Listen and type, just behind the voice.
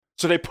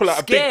So they pull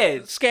out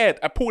scared.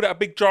 I pulled out a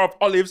big jar of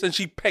olives and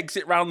she pegs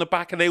it round the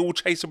back and they all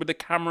chase her with the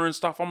camera and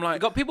stuff. I'm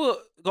like, People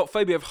got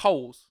phobia of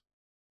holes.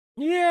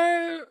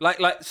 yeah,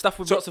 like stuff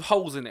with lots of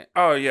holes in it.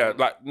 Oh yeah,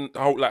 like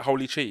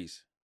holy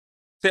cheese.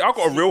 See, I've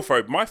got a real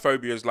phobia. My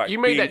phobia is like You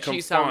made being that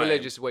cheese sound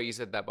religious the way you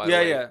said that, by the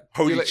way. Yeah.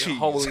 Holy like cheese.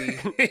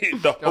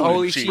 the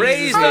holy cheese.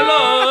 Praise the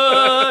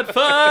Lord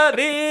for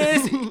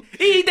this.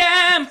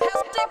 Edam.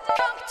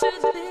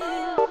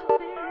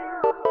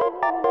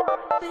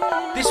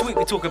 This week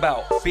we talk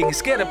about being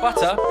scared of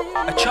butter,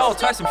 a child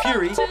Tyson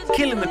Fury,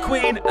 killing the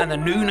Queen, and the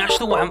new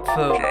national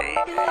anthem.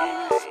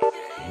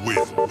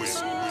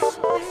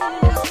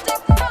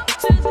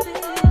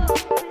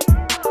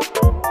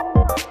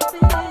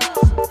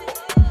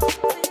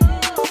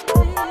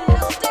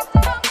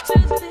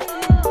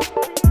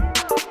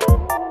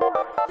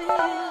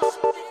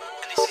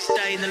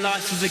 Day in the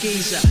life of a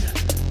geezer.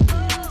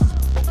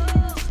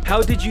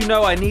 How did you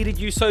know I needed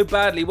you so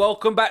badly?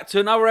 Welcome back to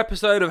another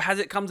episode of Has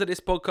It Come to This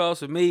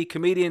podcast with me,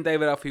 comedian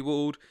David Alfie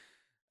Wald.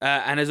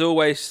 And as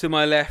always, to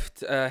my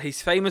left,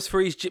 he's famous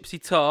for his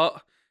gypsy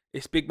tart.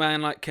 It's big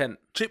man like Kent.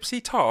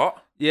 Gypsy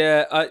tart?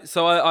 Yeah,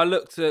 I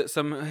looked at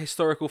some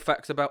historical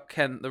facts about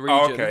Kent, the region.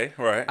 Oh, okay,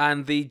 right.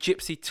 And the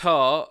gypsy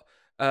tart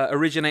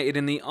originated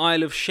in the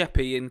Isle of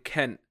Sheppey in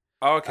Kent.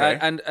 Oh, okay.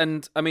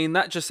 And I mean,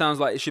 that just sounds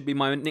like it should be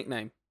my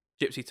nickname.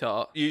 Gypsy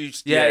Tart.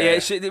 It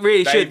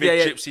really should.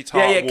 David Gypsy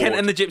Tart Yeah, Ward. Kent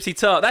and the Gypsy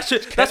Tart.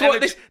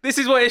 This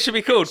is what it should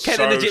be called. Kent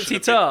and the Gypsy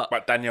Tart.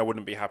 But Danielle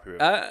wouldn't be happy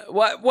with it.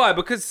 Why?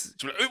 Because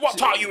What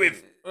tart are you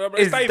with?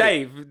 it's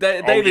Dave.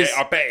 Dave is.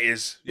 I bet it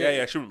is.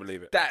 Yeah, she wouldn't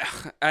believe it.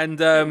 And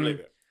Believe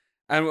it.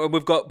 and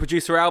we've got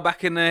producer Al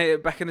back in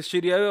the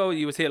studio. Oh,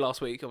 you was here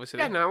last week, obviously.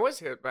 Yeah, no, I was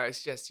here, but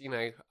it's just,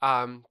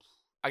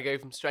 I go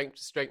from strength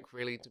to strength,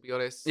 really, to be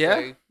honest. Yeah?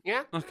 So,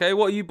 yeah. Okay,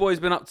 what have you boys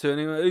been up to?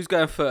 Anyway? Who's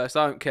going first?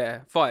 I don't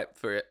care. Fight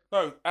for it.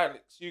 No, Alex,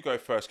 you go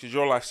first because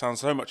your life sounds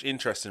so much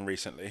interesting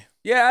recently.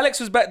 Yeah, Alex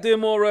was back doing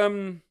more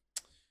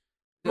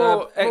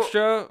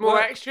extra. More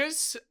work.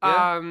 extras.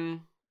 Yeah.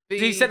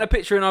 He sent a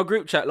picture in our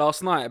group chat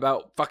last night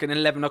about fucking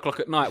 11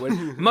 o'clock at night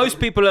when most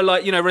people are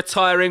like,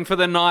 retiring for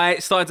the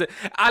night, starting to...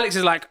 Alex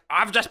is like,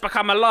 I've just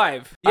become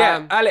alive.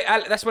 Yeah, Alex,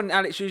 that's when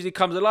Alex usually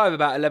comes alive,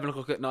 about 11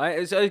 o'clock at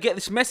night. So I get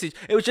this message.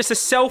 It was just a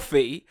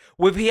selfie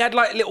with, he had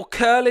like little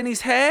curl in his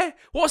hair.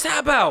 What's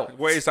that about?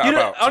 What is that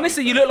about?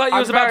 Honestly, you look like you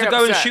was about to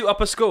go and shoot up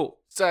a school.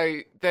 So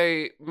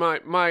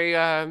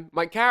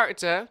my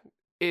character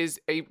is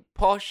a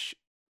posh...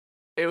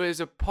 It was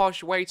a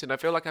posh waiter, and I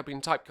feel like I've been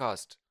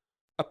typecast.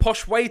 A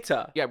posh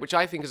waiter? Yeah, which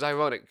I think is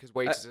ironic because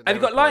waiters are have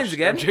you never got lines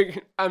posh.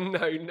 again?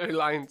 No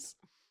lines.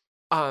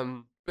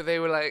 But they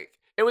were like,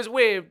 it was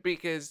weird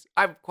because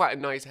I have quite a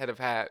nice head of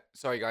hair.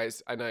 Sorry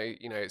guys, I know,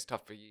 it's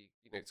tough for you.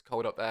 It's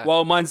cold up there.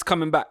 Well, mine's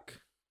coming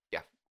back. Yeah,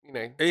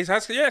 It's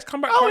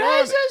come back Oh, quite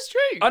early. that's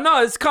true. I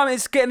know,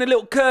 it's getting a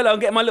little curler. I'm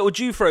getting my little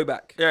Jew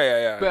throwback.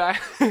 Yeah.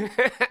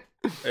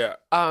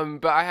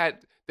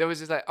 But there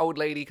was this like old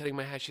lady cutting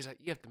my hair. She's like,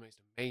 you have the most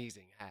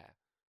amazing hair.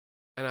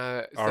 And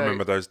I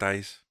remember those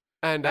days.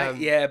 And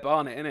yeah,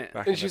 Barnet, innit?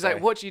 Back and in she's the like,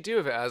 day. "What do you do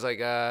with it?" I was like,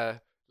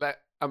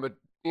 I'm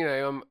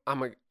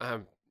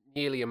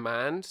nearly a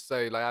man,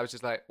 so like I was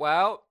just like,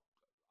 well,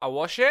 I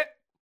wash it.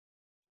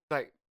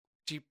 Like,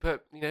 do you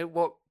put,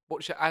 what?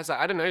 I was like,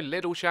 I don't know,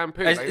 little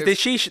shampoo. Did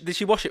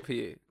she wash it for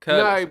you?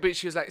 No, but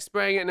she was like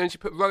spraying it, and then she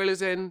put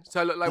rollers in,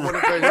 so I looked like one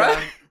of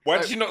those. Why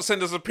did you not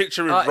send us a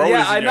picture with rollers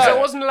yeah, I in know. your So hair?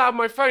 I wasn't allowed on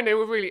my phone. They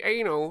were really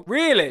anal.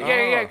 Really?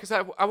 Yeah, because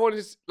I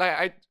wanted to,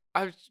 like,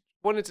 I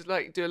wanted to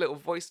like do a little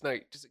voice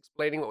note just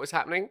explaining what was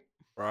happening.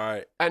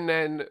 Right. And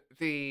then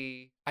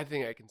I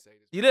think I can say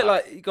this. You look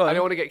like... Go on. I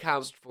don't want to get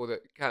cancelled for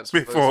that.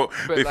 Before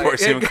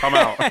it's even come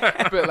out.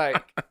 But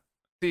like,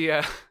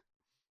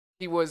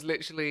 he was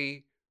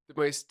literally the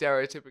most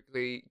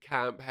stereotypically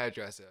camp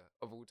hairdresser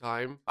of all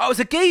time. Oh, it's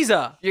a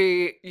geezer.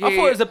 Yeah. I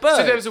thought it was a bird.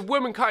 So there was a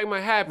woman cutting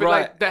my hair, but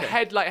Right, like the okay.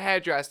 head like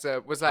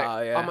hairdresser was like,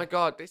 oh my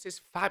god, this is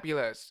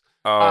fabulous.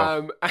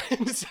 Oh.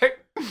 And so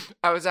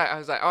I was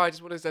like, oh, I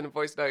just want to send a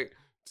voice note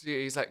to you.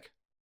 He's like,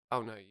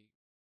 oh no,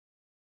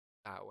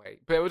 that way.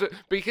 But it was,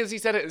 because he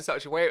said it in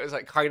such a way, it was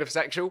like kind of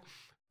sexual.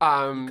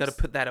 Gotta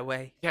put that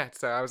away. Yeah,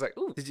 so I was like,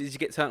 ooh. Did you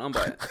get turned on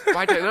by it?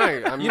 I don't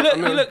know. You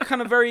look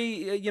kind of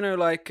very,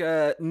 like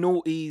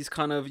noughties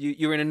kind of.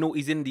 You're in a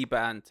noughties indie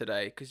band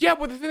today. Yeah,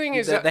 well the thing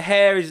is, the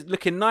hair is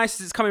looking nice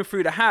as it's coming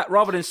through the hat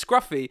rather than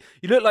scruffy.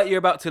 You look like you're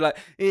about to like.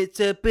 It's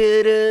a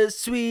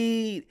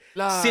bittersweet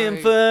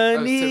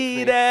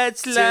symphony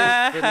that's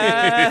life.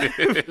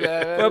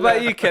 What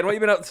about you, Ken? What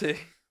have you been up to?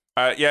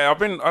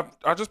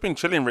 I've just been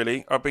chilling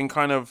really. I've been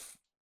kind of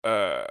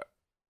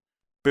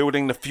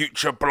building the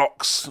future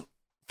blocks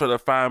for the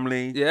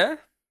family.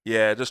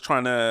 Yeah, just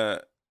trying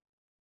to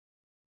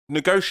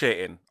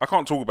negotiating. I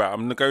can't talk about it.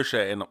 I'm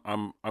negotiating.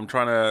 I'm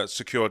trying to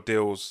secure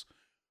deals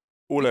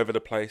all over the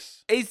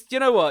place. You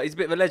know what? He's a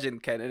bit of a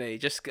legend, Ken, isn't he?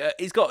 Just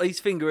he's got his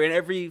finger in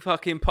every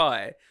fucking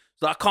pie.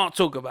 So I can't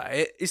talk about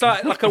it. It's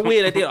like a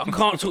weird idea. I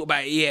can't talk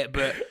about it yet,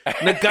 but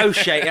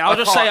negotiating. I'll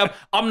just say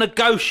I'm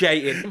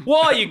negotiating.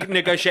 Why are you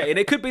negotiating?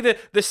 It could be the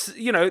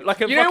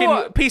like a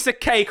fucking piece of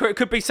cake, or it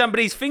could be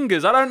somebody's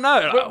fingers. I don't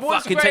know. But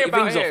what's fucking great take your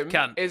about fingers him off,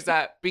 cunt. is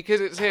that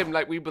because it's him,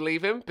 like we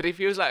believe him. But if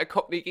he was like a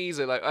Cockney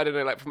geezer, like I don't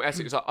know, like from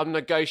Essex, like I'm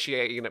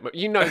negotiating it.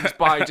 You know, he's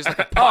buying just like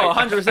a pipe.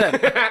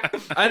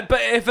 100%.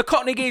 But if a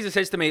Cockney geezer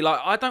says to me, like,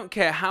 I don't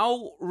care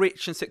how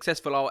rich and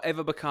successful I'll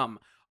ever become,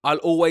 I'll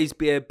always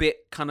be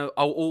I'll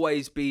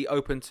always be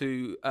open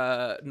to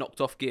knocked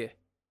off gear.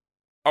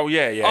 Oh,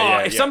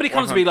 yeah. If somebody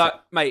comes to me like,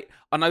 mate,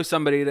 I know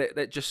somebody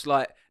that just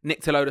like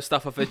nicked a load of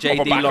stuff off a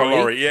JD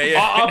lorry.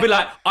 I'll be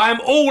like,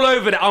 I'm all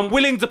over that. I'm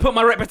willing to put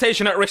my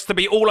reputation at risk to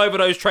be all over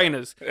those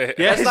trainers. Yeah,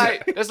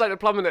 that's like the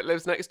plumber that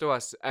lives next to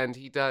us, and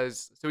he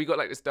does. So we got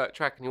like this dirt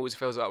track, and he always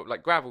fills it up with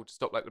like gravel to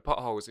stop like the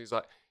potholes. He's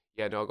like,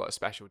 yeah, no, I got a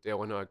special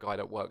deal. I know a guy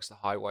that works the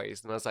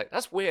highways, and I was like,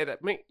 that's weird.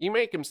 You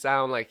make him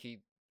sound like he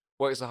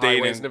works the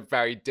highways in a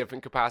very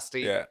different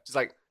capacity. Yeah. Just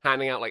like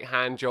handing out like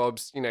hand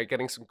jobs,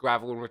 getting some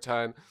gravel in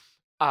return.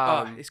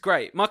 It's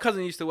great. My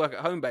cousin used to work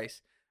at Homebase,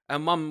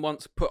 and Mum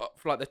once put up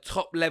for like the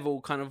top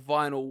level kind of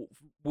vinyl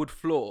wood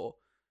floor,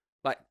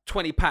 like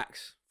 20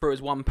 packs for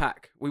his one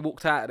pack. We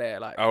walked out of there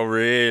like, oh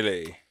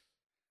really?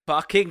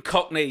 Fucking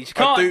Cockneys. You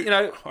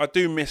can't, I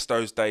do miss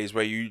those days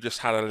where you just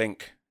had a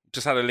link.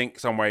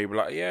 Somewhere you were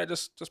like, yeah,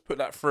 just put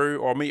that through,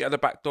 or meet at the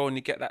back door and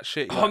you get that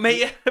shit.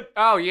 Mate.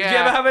 Oh yeah. Did you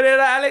ever have any of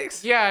that,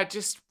 Alex? Yeah,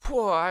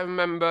 I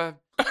remember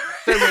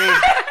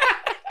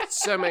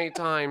so many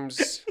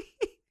times.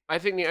 I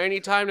think the only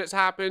time that's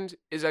happened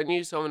is I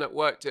knew someone that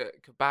worked at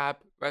a kebab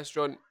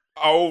restaurant.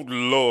 Oh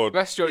Lord.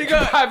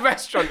 Kebab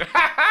restaurant.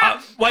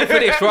 Wait for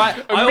this,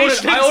 right?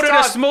 I ordered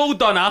a small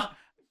doner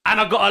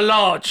and I got a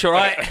large, all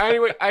right?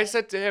 Anyway, I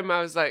said to him,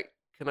 I was like,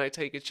 can I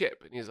take a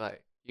chip? And he's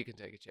like, you can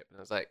take a chip. And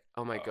I was like,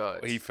 oh my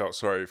God. He felt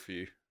sorry for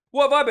you.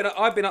 What have I been?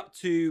 I've been up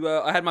to.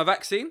 I had my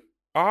vaccine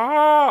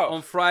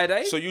on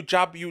Friday. So you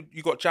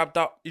got jabbed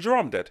up. Is your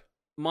arm dead?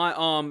 My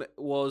arm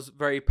was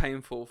very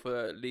painful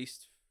for at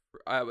least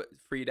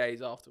 3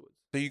 days afterwards.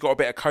 So you got a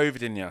bit of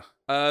COVID in you?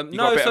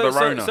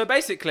 So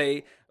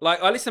basically,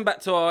 like I listened back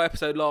to our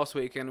episode last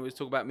week and we was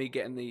talking about me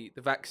getting the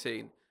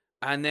vaccine,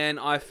 and then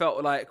I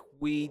felt like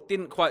we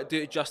didn't quite do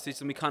it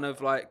justice, and we kind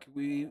of like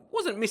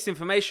wasn't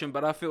misinformation,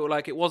 but I feel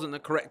like it wasn't the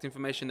correct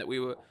information that we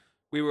were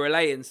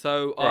relaying.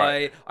 So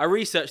right. I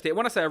researched it.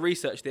 When I say I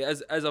researched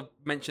it, as I've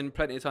mentioned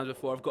plenty of times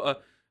before, I've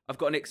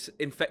got an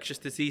infectious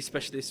disease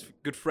specialist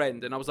good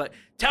friend, and I was like,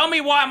 tell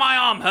me why my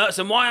arm hurts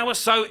and why I was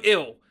so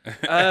ill.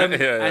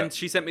 And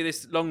she sent me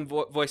this long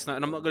voice note,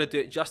 and I'm not going to do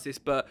it justice,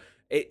 but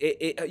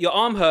your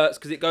arm hurts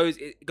because it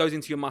goes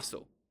into your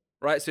muscle,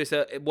 right? So it's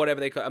whatever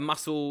they call a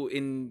muscle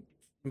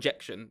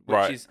injection,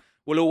 which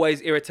will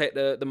always irritate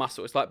the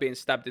muscle. It's like being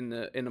stabbed in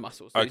the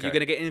muscle. So you're going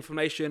to get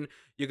inflammation.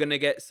 You're going to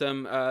get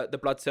some the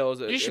blood cells.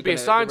 You should be a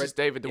scientist,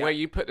 David. The way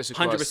you put this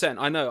across. 100%.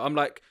 I know. I'm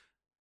like,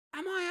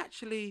 am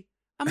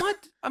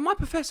I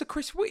Professor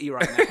Chris Whitty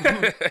right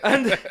now?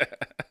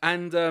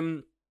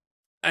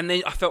 and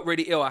then I felt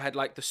really ill. I had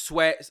like the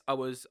sweats. I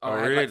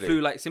had like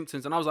flu-like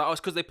symptoms, and I was like, oh,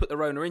 it's because they put the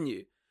Rona in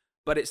you,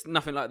 but it's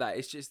nothing like that.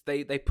 It's just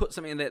they put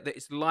something in there that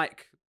is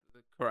like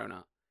the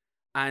Corona,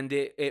 and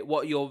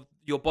what your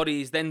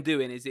body is then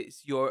doing is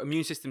your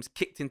immune system's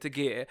kicked into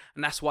gear,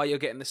 and that's why you're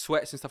getting the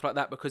sweats and stuff like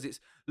that, because it's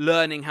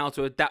learning how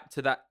to adapt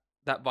to that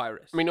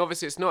virus. I mean,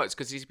 obviously it's not. It's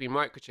because he's been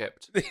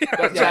microchipped.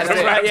 That's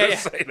right.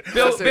 Yeah.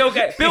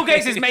 Bill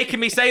Gates is making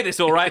me say this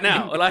all right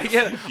now. Like,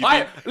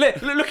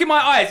 look in my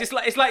eyes. It's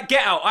like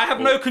Get Out. I have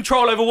no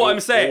control over what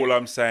I'm saying. All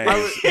I'm saying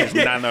is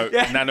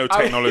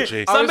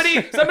nanotechnology.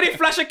 Somebody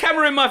flash a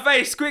camera in my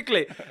face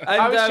quickly. And,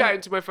 I was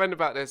chatting to my friend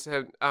about this,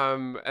 and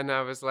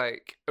I was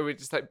like, we were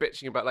just like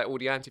bitching about like all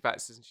the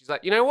anti-vaxxers, and she's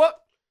like, you know what?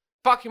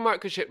 Fucking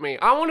microchip me.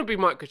 I want to be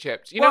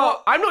microchipped. You know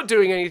what? I'm not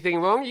doing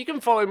anything wrong. You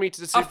can follow me to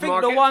the supermarket.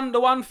 I think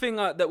the one thing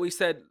that we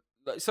said,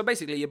 so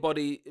basically your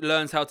body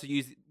learns how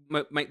to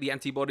make the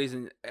antibodies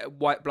and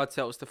white blood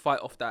cells to fight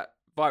off that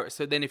virus.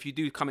 So then if you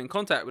do come in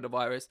contact with a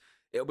virus,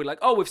 it'll be like,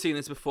 oh, we've seen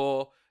this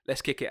before.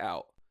 Let's kick it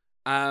out.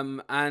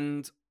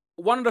 And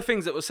one of the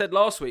things that was said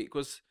last week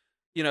was,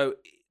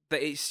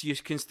 that you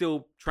can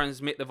still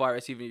transmit the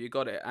virus even if you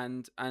got it.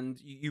 And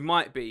you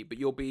might be, but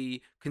you'll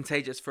be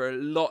contagious for a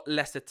lot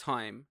lesser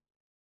time.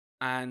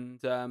 And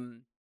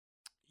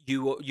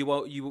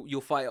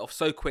you'll fight it off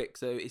so quick,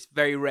 so it's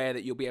very rare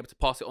that you'll be able to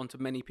pass it on to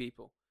many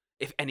people,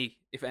 if any.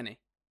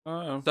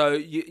 Oh. So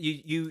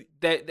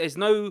there's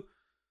no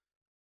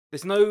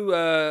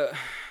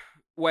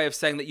way of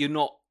saying that you're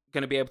not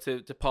going to be able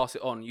to pass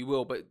it on. You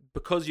will, but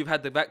because you've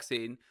had the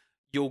vaccine,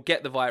 you'll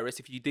get the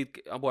virus. If you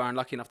were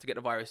unlucky enough to get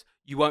the virus,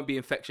 you won't be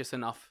infectious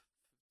enough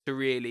to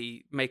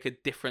really make a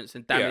difference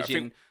and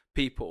damaging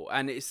people.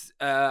 And it's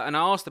and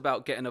I asked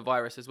about getting a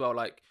virus as well,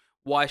 like,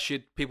 why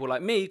should people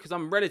like me, because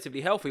I'm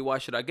relatively healthy, why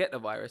should I get the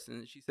virus?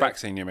 And she said...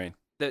 Vaccine, you mean?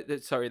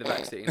 Sorry, the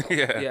vaccine.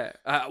 Yeah.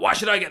 Why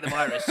should I get the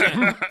virus?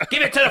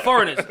 Give it to the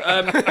foreigners.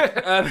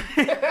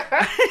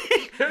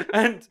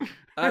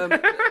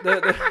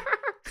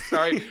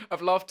 Sorry,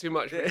 I've laughed too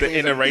much. The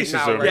inner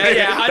racism.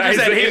 Yeah, That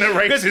is 100%. the inner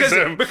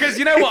racism. Because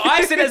you know what?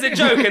 I said as a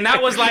joke, and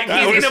that was like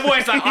his inner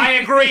voice, like, I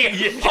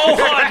agree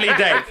wholeheartedly,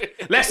 Dave.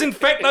 Let's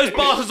infect those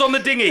bastards on the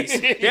dinghies.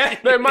 Yeah?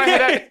 No, in my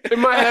head,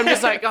 I'm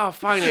just like, oh,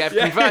 finally, I've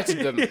converted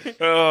them.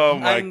 Oh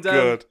my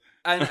God.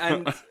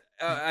 And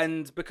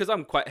because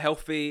I'm quite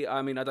healthy,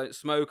 I mean, I don't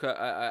smoke.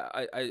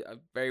 I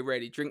very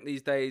rarely drink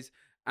these days,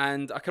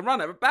 and I can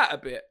run about a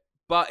bit.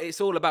 But it's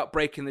all about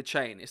breaking the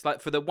chain. It's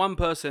like for the one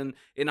person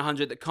in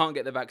 100 that can't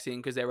get the vaccine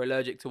because they're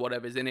allergic to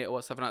whatever's in it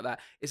or something like that.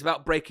 It's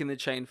about breaking the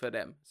chain for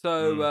them.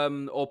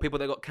 So, or people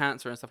that got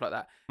cancer and stuff like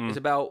that. It's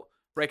about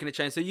breaking the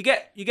chain. So you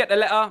get the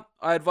letter.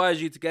 I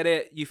advise you to get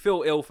it. You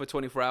feel ill for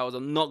 24 hours.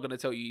 I'm not going to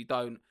tell you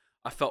don't.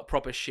 I felt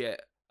proper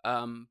shit.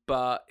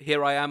 But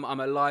here I am. I'm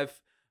alive.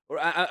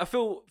 I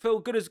feel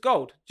good as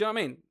gold. Do you know what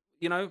I mean?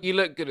 You know, you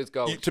look good as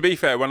gold. To be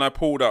fair, when I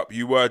pulled up,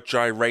 you were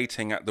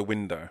gyrating at the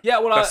window. Yeah,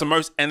 well, that's the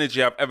most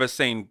energy I've ever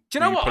seen. Do you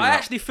know what? I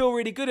actually feel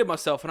really good in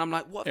myself, and I'm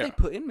like, what have they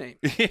put in me?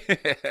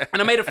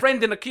 And I made a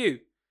friend in the queue.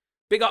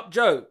 Big up,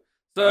 Joe.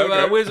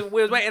 So we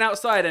was waiting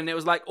outside, and it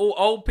was like all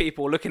old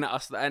people looking at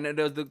us, and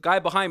there was the guy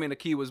behind me in the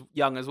queue was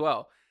young as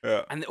well.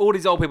 Yeah. And all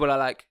these old people are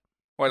like,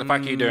 what the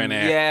fuck are you doing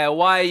here? Yeah,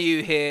 why are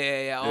you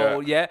here? Oh,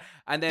 yeah.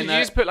 And then did you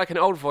just put like an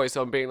old voice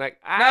on, being like,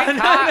 I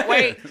can't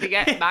wait to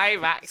get my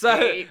vaccine.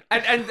 So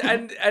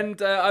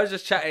and I was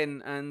just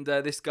chatting, and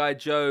this guy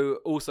Joe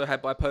also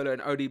had bipolar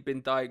and only been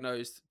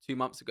diagnosed 2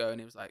 months ago, and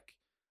he was like,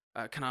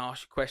 "Can I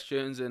ask you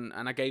questions?" And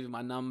I gave him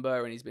my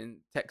number, and he's been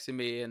texting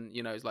me, and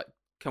you know, he's like,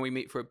 "Can we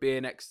meet for a beer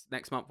next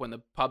month when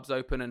the pub's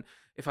open?" And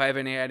if I have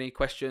any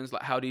questions,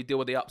 like how do you deal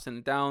with the ups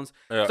and downs?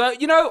 Yeah. So do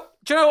you know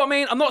what I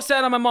mean? I'm not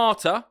saying I'm a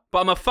martyr, but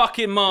I'm a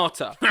fucking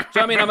martyr. Do you know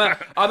what I mean?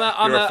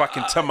 I'm a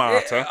fucking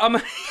tomato.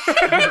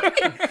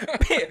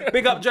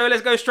 Big up, Joe.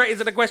 Let's go straight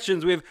into the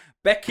questions with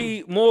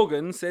Becky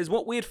Morgan says,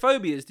 "What weird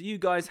phobias do you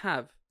guys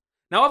have?"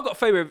 Now, I've got a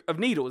phobia of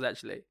needles,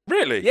 actually.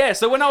 Really? Yeah,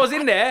 so when I was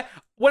in there,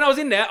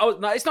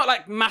 it's not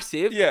like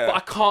massive, but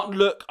I can't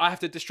look. I have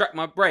to distract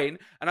my brain.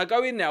 And I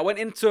go in there, I went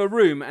into a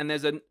room, and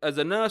there's a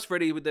nurse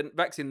ready with the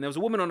vaccine. There was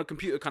a woman on a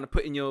computer kind of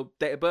putting your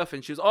date of birth,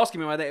 and she was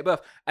asking me my date of birth,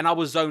 and I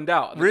was zoned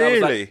out. And really? The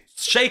guy was like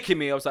shaking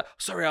me. I was like,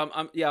 sorry,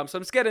 I'm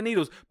scared of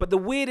needles. But the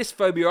weirdest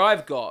phobia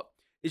I've got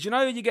is, you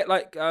know, you get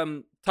like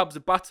tubs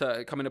of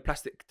butter come in a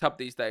plastic tub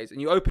these days, and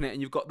you open it,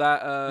 and you've got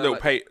that little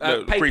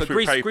paper,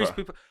 grease paper.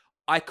 paper.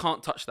 I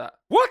can't touch that.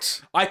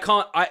 What? I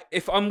can't.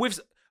 If I'm in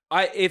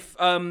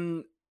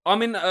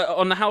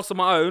on the house on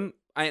my own,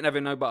 I ain't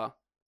having no bar.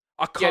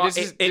 I can't.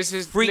 Yeah, this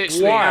is freaks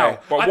literally me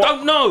out. But I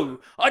don't know.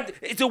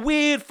 It's a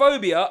weird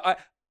phobia.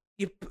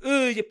 You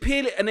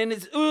peel it and then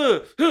it's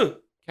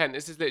Ken,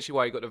 this is literally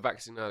why you got the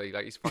vaccine early.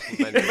 Like, he's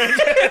fucking mental.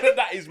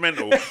 That is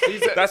mental. Do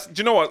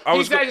you know what?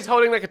 He's just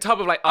holding like a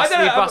tub of like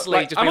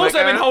bustly. I've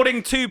also been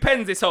holding 2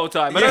 pens this whole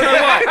time. I don't know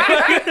why.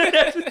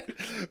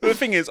 The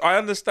thing is, I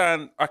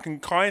understand. I can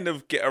kind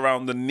of get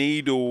around the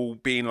needle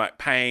being like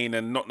pain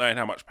and not knowing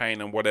how much pain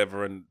and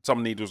whatever. And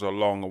some needles are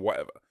long or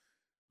whatever.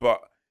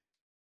 But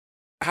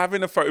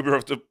having a phobia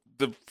of the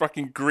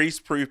fucking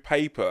grease-proof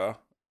paper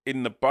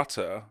in the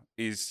butter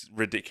is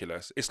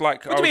ridiculous. It's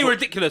like, what do you mean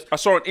ridiculous? I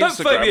saw on Instagram.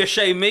 Don't phobia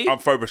shame me. I'm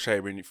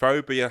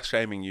phobia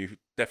shaming you,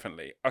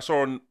 definitely. I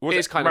saw on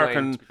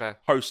American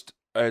host,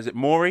 is it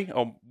Maury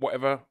or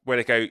whatever, where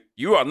they go,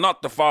 "You are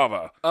not the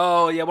father."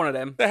 Oh yeah, one of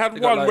them. They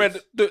had one where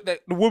the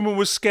woman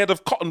was scared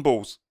of cotton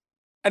balls,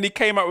 and he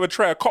came out with a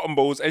tray of cotton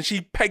balls, and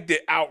she pegged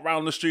it out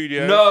round the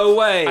studio. No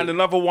way. And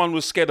another one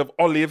was scared of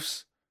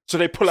olives. So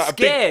they pull out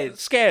I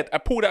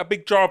pulled out a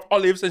big jar of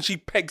olives, and she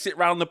pegs it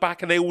round the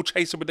back, and they all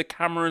chase her with the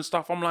camera and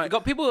stuff. I'm like,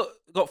 people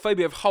got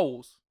phobia of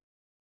holes.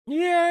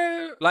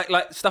 Yeah, like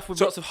stuff with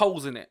lots of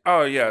holes in it.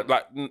 Oh yeah,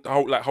 like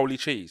holy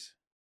cheese.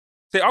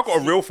 See, I've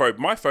got a real phobia.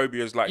 My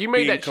phobia is like you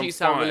made being that cheese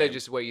sound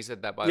religious where you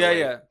said that. By the way,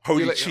 yeah.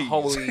 Holy like cheese,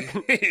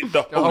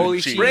 the holy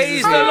cheese.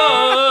 Praise the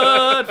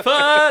Lord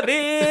for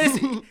this.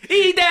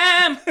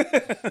 Damn.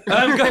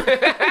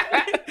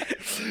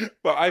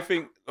 But I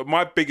think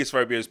my biggest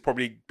phobia is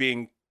probably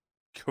being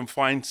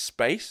confined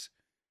space,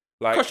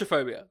 like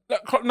claustrophobia.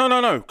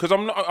 No, because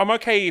I'm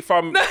okay if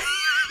I'm.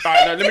 All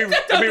right, no,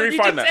 let me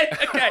refine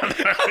that. Okay.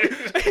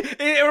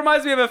 It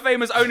reminds me of a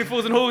famous Only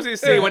Fools and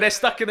Horses scene where they're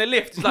stuck in a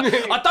lift. It's like,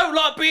 I don't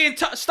like being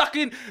stuck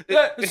in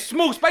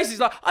small spaces.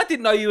 Like, I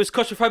didn't know you was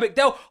claustrophobic,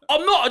 Del.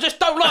 I'm not. I just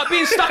don't like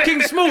being stuck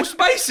in small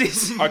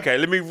spaces. Okay,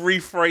 let me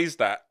rephrase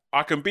that.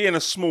 I can be in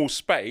a small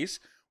space.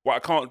 What I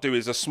can't do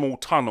is a small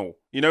tunnel.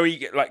 You know, you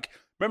get like,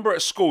 remember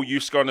at school you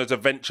used to go on those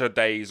adventure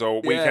days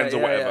or weekends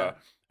or whatever. Yeah.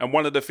 And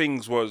one of the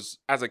things was,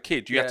 as a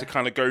kid, you had to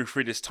kind of go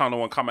through this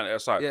tunnel and come out the other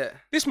side. Yeah.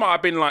 This might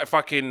have been like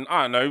fucking,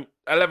 I don't know,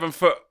 11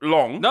 foot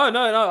long. No. I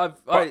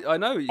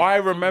know. I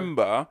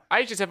remember.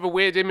 I just have a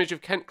weird image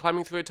of Kent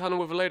climbing through a tunnel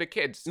with a load of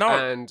kids. No,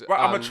 and,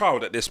 I'm a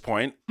child at this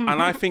point,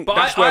 and I think but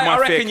that's where my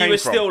fear came from. I reckon you were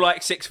still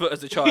like 6 foot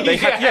as a child. I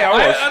was.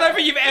 I don't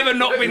think you've ever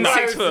not been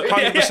 6 foot.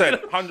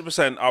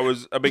 100%. I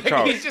was a big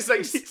child. He's just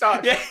like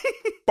stuck. Yeah.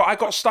 But I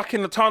got stuck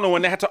in the tunnel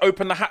and they had to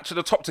open the hatch at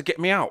the top to get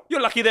me out.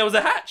 You're lucky there was a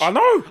hatch. I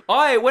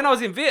know. When I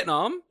was in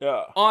Vietnam,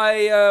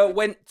 I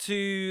went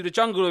to the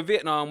jungle of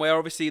Vietnam, where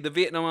obviously the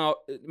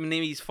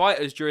Vietnamese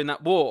fighters during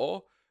that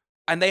war,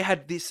 and they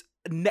had this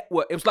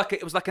network.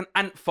 It was like an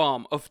ant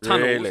farm of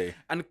tunnels. Really?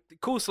 And of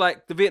course,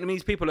 like the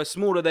Vietnamese people are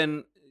smaller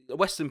than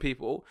Western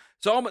people.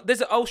 So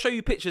I'll show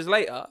you pictures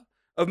later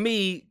of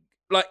me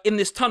like in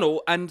this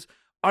tunnel, and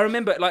I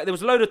remember like there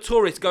was a load of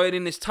tourists going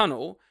in this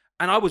tunnel.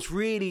 And I was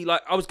really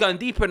like, I was going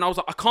deeper, and I was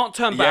like, I can't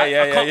turn back.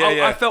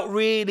 I felt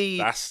really.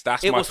 That's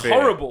it my was fear.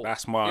 horrible.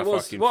 That's my fucking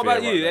fucking What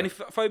about fear you? right Any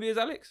phobias,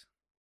 Alex?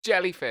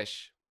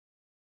 Jellyfish.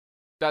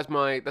 That's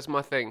my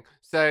thing.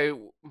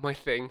 So my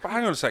thing. But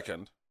hang on a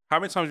second. How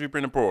many times have you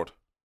been abroad?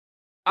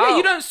 Yeah,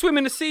 you don't swim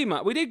in the sea,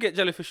 Matt. We did get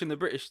jellyfish in the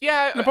British.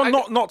 Yeah, No,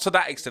 but not to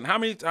that extent. How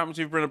many times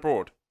have you been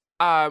abroad?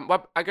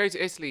 Well, I go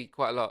to Italy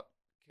quite a lot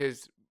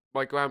because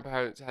my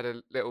grandparents had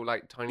a little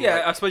like tiny. Yeah,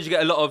 like, I suppose you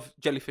get a lot of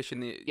jellyfish in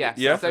the.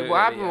 Yeah. So what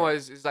happened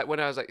was like when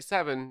I was like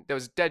 7, there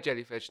was a dead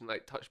jellyfish and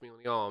like touched me on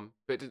the arm,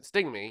 but it didn't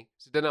sting me.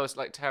 So then I was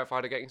like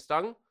terrified of getting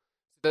stung.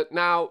 That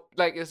now,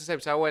 like it's the same.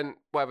 So I went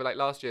like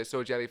last year,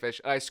 saw a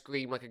jellyfish, and I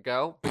screamed like a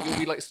girl, but you'll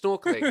be like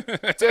snorkeling.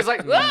 So it's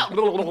like,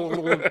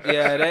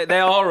 yeah,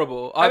 they're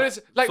horrible. And it's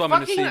like swum in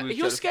the sea fucking. with You're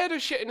jellyfish. scared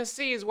of shit in the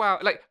sea as well.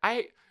 Like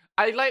I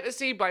like the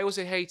sea, but I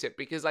also hate it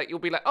because like you'll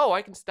be like, oh,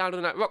 I can stand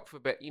on that rock for a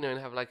bit, and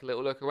have like a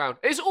little look around.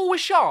 It's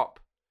always sharp.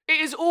 It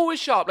is always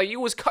sharp. Like you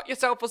always cut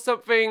yourself or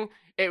something.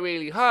 It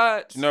really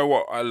hurts. You know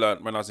what I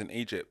learned when I was in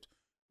Egypt?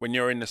 When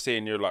you're in the sea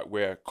and you're like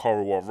where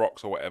coral or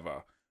rocks or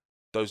whatever,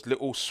 those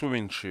little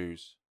swimming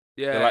shoes.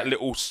 Yeah. They're like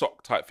little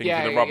sock type things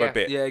Yeah, with a yeah, rubber yeah.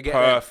 bit. Yeah, get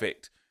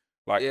perfect.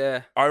 Like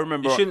Yeah. I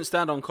remember. You shouldn't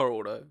stand on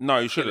coral though. No,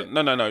 you shouldn't.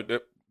 No.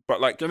 But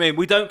like, Do you know what I mean,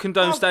 we don't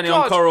condone Oh, standing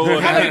God. on coral.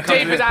 on Hello, any country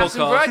David podcast.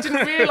 Attenborough. I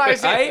didn't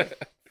realise Hey?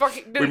 it.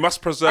 Fucking, we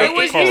must preserve the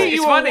was coral. you.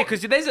 It's funny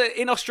because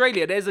in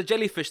Australia there's a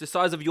jellyfish the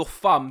size of your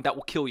thumb that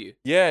will kill you.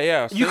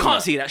 Yeah. I've You seen can't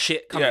that. see that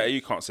shit coming. Yeah,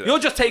 you can't see that. You're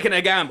just taking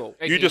a gamble.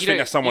 You just think don't-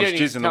 that someone's you don't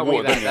need jizz to in the tell me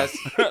water, that.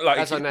 don't you? Like-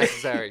 That's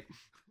unnecessary.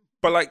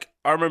 But like,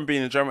 I remember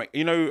being in Jamaica.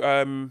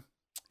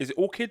 Is it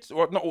orchids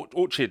or not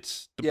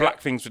orchids? The Yeah.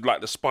 black things with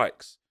like the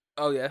spikes.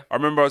 Oh yeah. I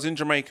remember I was in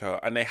Jamaica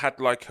and they had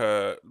like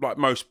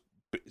most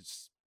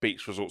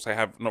beach resorts. They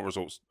have not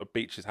resorts.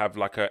 Beaches have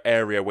like an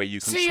area where you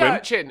can Sea swim.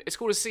 urchin. It's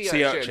called a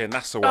sea urchin.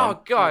 That's the one.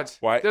 Oh god.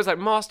 Right. There was like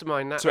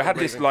mastermind that. So it had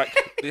this amazing.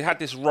 it had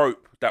this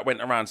rope that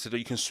went around so that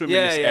you can swim in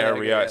Yeah, this yeah,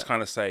 area. yeah. It's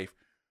kind of safe.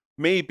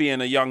 Me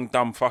being a young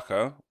dumb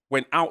fucker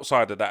went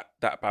outside of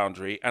that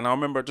boundary, and I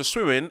remember just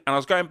swimming, and I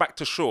was going back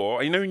to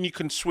shore. And when you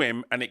can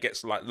swim and it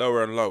gets like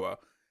lower and lower,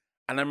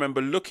 and I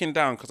remember looking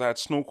down because I had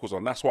snorkels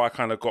on. That's why I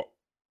kind of got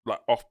like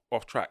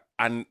off track,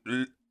 and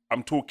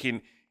I'm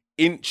talking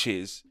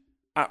inches,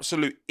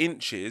 absolute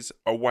inches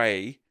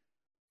away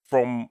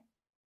from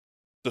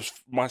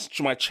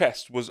my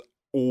chest was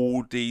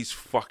all these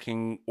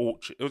fucking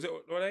orchids. Was it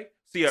what are they?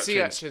 Sea urchins. sea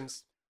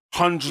urchins.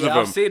 Hundreds Yeah, of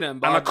them. I've seen them,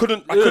 but And I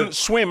couldn't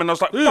swim, and I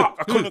was like, fuck,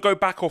 I couldn't Ugh. go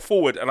back or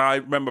forward. And I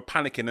remember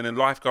panicking, and then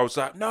lifeguard was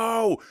like,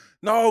 no,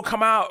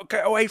 come out,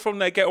 get away from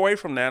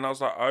there. And I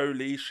was like,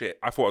 holy shit,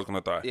 I thought I was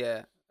gonna die.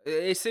 Yeah.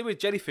 It's same with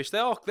jellyfish. They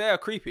are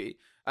creepy.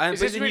 And Is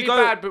but this then really you go,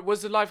 bad? But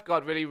was the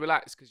lifeguard really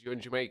relaxed because you're in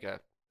Jamaica?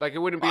 Like it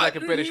wouldn't be like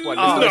a British one.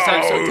 Oh, There's no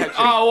no. sense of tension.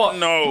 Oh, what?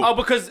 No. Oh,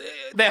 because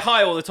they're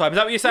high all the time. Is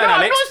that what you're saying, No, I'm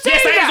Alex? not saying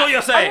yes, that that. is what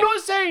you're saying. I'm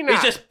not saying that.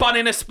 He's just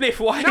bunning a spliff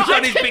while No, he's I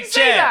on his didn't big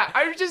say chair. that.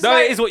 I was just No,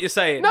 like, it is what you're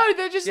saying. No,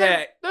 they're just Yeah.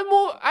 like they're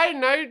more. I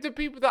don't know the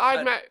people that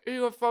I'd met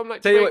who are from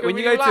like Tell you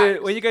Jamaica. what, really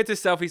when you go to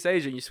Southeast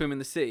Asia and you swim in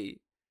the sea,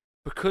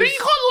 because But you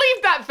can't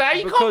leave that there.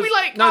 You can't be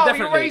like, oh,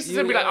 you're racist,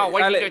 and be like, oh,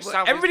 why do you go to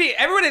South? Everybody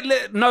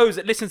knows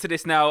that listens to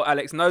this now,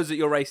 Alex, knows that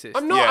you're racist.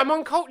 I'm not. Yeah. I'm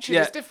uncultured.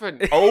 Yeah. It's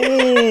different.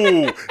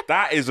 Oh,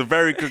 that is a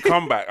very good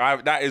comeback.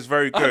 That is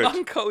very good. I'm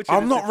uncultured.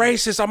 I'm is not different.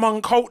 racist. I'm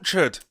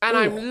uncultured. And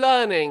I'm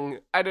learning.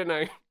 I don't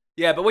know.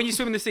 Yeah, but when you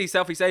swim in the sea,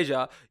 Southeast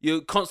Asia, you're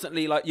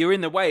constantly like you're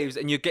in the waves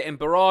and you're getting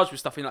barraged with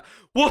stuff. And you're like,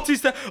 what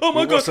is that? Oh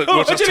my What's god! it- Oh,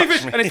 what's a it jellyfish!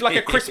 touched me? And it's like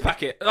a crisp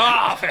packet.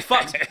 Ah, for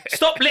fuck's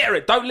stop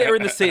littering! Don't litter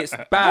in the sea. It's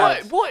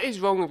bad. What is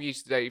wrong with you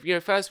today?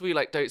 First we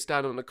like don't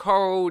stand on the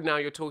coral. Now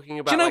you're talking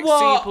about Do you know like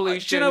what? sea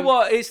pollution. Do you know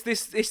what? It's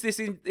this. Is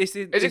it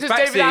because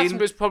David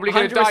Attenborough's probably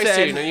going to die 100%.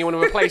 soon and you want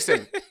to replace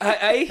him?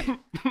 Do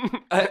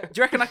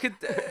you reckon I could?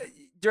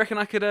 Do you reckon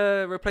I could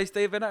replace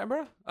David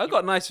Attenborough? I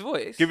got a nice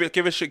voice. Give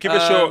us a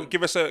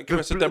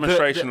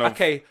demonstration of.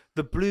 Okay,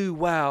 the blue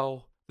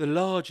whale, the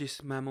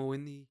largest mammal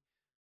in the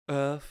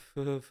earth.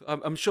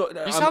 I'm sure.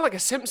 You sound like a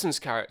Simpsons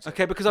character.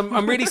 Okay, because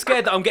I'm really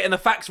scared that I'm getting the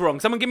facts wrong.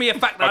 Someone give me a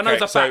fact that I know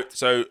is a fact.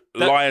 So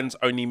lions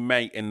only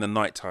mate in the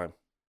nighttime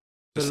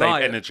to The save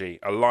lion? energy.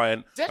 A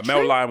male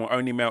true? lion will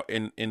only mate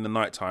in the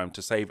nighttime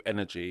to save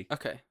energy.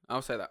 Okay,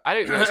 I'll say that. I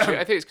don't think that's true.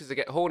 I think it's because they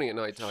get horny at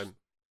night time.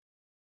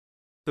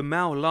 The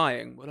male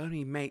lion will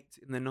only mate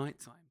in the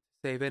nighttime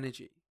to save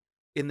energy.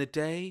 In the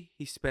day,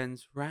 he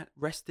spends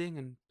resting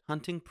and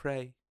hunting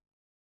prey.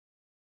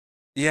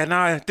 Yeah,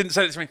 no, didn't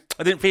say it to me.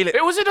 I didn't feel it.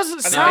 It also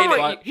doesn't sound feel it.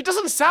 like he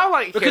doesn't sound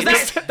like Because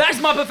him. that's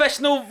my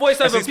professional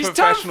voiceover. his He's turned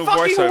professional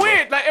fucking voiceover.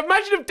 weird. Like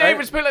imagine if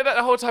David spoke like that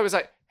the whole time. It's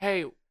like,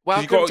 hey,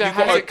 Welcome to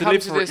Has It Come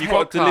to This You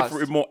got to deliver it podcast.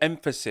 with more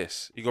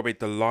emphasis. You got to be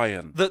the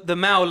lion. The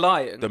male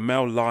lion. The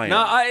male lion.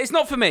 No, it's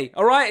not for me.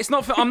 All right, it's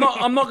not for. I'm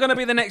not going to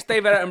be the next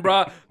David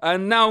Attenborough,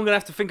 and now I'm going to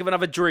have to think of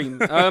another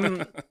dream.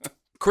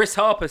 Chris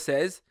Harper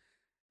says,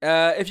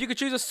 if you could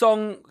choose a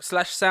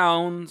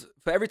song/sound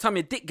for every time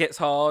your dick gets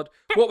hard,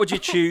 what would you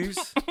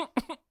choose?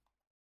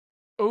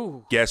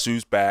 Ooh. Guess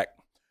who's back?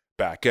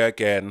 Back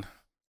again.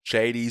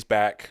 Shady's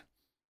back.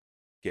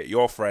 Get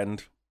your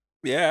friend.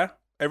 Yeah,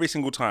 every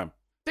single time.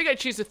 I think I'd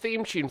choose the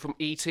theme tune from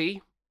E.T.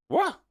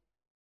 What?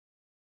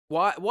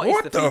 What What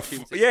is the the theme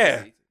tune to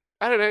yeah. E.T.?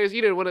 I don't know. It's,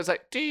 you know, when it's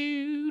like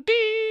do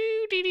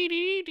do do do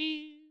do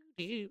do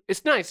do.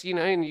 It's nice, you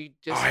know, and you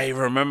just. I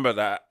remember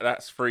that.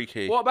 That's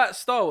freaky. What about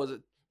Star Wars?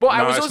 But I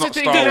No, was it's also not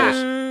thinking Star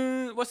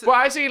that. What's it? Well,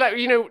 I see, like,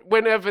 you know,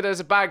 whenever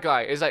there's a bad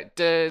guy, it's like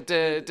da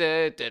da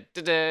da da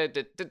da da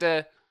da da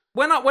da.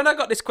 When I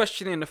got this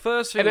question in, the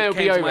first thing And then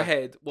that it'll came be to my over.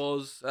 head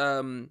was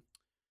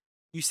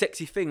 "You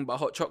Sexy Thing" by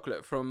Hot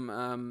Chocolate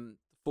from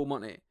Full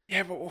Monty.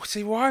 Yeah, but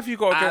see, why have you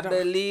got to I get that?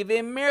 believe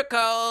in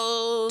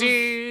miracles.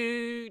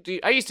 Do.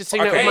 I used to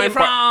sing Okay, that with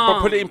my but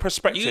put it in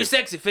perspective. You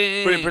sexy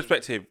thing. Put it in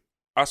perspective.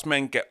 Us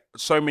men get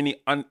so many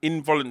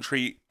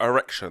involuntary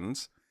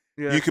erections.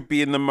 Yeah. You could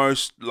be in the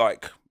most,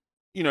 like,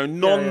 you know,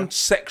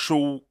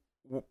 non-sexual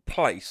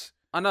place,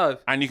 I know.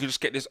 and you could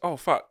just get this. Oh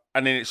fuck!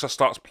 And then it just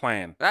starts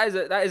playing. That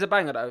is a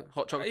banger though,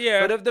 Hot Chocolate.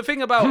 Yeah. But the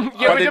thing about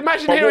Yeah, but then-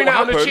 imagine but hearing what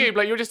that on the happened- tube,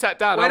 like you're just sat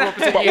down. When I'm I-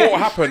 opposite But you. what will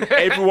happen?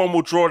 Everyone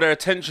will draw their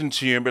attention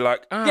to you and be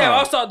like, ah. yeah,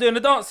 I'll start doing the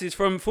dances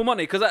from Full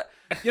Monty because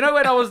you know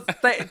when I was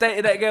dating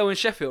that girl in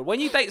Sheffield. When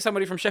you date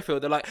somebody from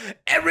Sheffield, they're like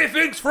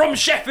everything's from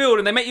Sheffield,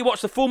 and they make you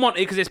watch the Full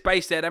Monty because it's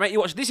based there. They make you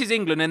watch This Is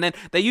England, and then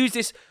they use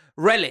this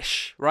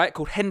relish, right,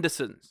 called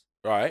Henderson's,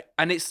 Right.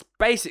 and it's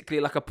basically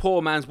like a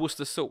poor man's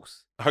Worcester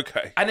sauce.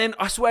 Okay. And then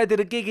I swear I did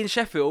a gig in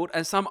Sheffield,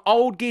 and some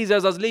old geezer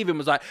as I was leaving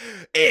was like,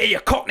 "Here, you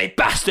cockney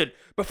bastard!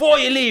 Before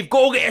you leave,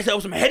 go get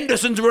yourself some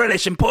Henderson's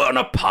relish and put it on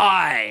a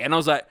pie." And I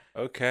was like,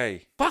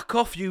 Okay. "Fuck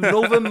off, you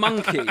northern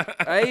monkey!"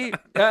 Eh?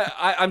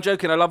 I'm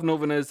joking. I love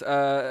northerners.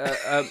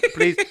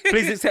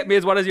 Please accept me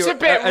as one of your It's a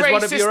bit as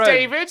one of your racist, own.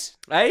 David.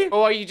 Eh?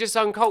 Or are you just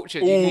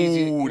uncultured?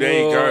 Ooh, there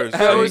you go. Oh,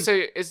 So um, also,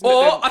 it's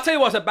Or I'll tell you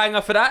what's a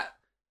banger for that.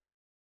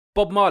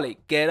 Bob Marley,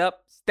 get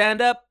up,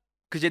 stand up,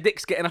 because your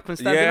dick's getting up and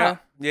standing Yeah.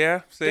 up.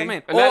 Yeah. See. Do you know what I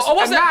mean? and that's- Or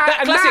what's and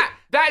that classic?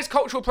 that is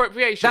cultural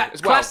appropriation That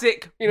as well.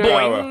 classic You know,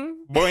 boing.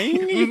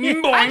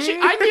 Boing. Boing. Actually,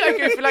 I think I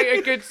go for like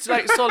a good,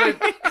 like solid.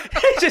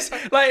 It's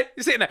just like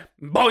you're sitting there,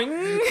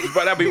 boing.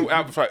 But that'd be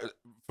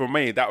for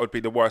me. That would be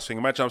the worst thing.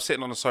 Imagine I'm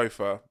sitting on a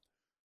sofa.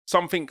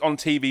 Something on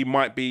TV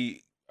might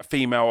be a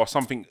female or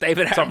something.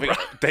 David Something.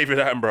 David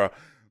Attenborough.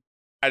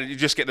 And you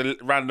just get the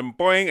random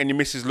boing, and your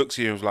missus looks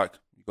at you and is like,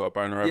 "You got a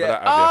boner over Yeah.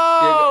 that, have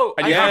Oh,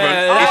 And you I-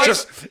 haven't. Oh, It's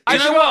just. You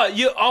know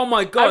what? Oh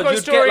my I've god, got a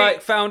you'd story. get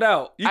like found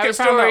out. You I have get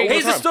a found out story. all the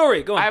Here's the time.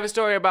 story. Go on. I have a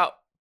story about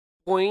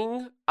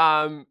boing.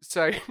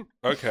 So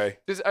Okay.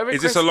 over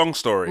Is this a long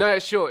story? No,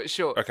 it's short. It's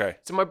short. Okay.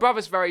 So my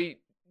brother's very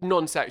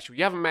non-sexual.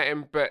 You haven't met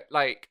him, but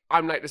like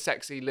I'm like the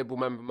sexy liberal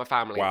member of my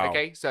family. Wow.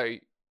 Okay, so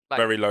like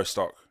Very low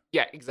stock.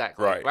 yeah,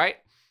 exactly. Right. Right.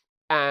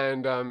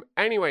 And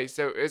anyway,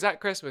 so it was at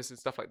Christmas and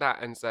stuff like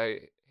that, and so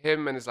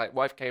him and his like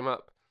wife came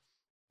up,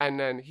 and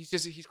then he's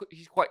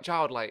quite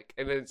childlike,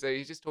 and then so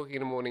he's just talking in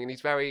the morning, and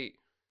he's very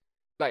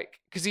like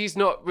because he's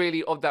not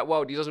really of that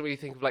world. He doesn't really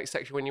think of like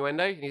sexual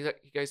innuendo, and he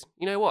goes,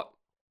 you know what?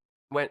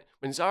 When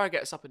Zara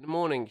gets up in the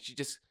morning, she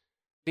just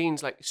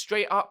leans like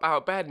straight up out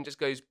of bed and just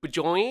goes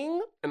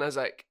bajoing, and I was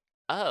like,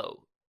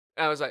 oh,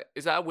 and I was like,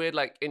 is that a weird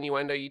like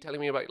innuendo you telling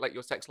me about like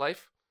your sex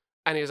life?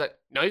 And he was like,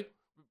 no.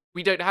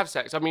 We don't have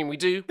sex. I mean, we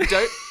do. We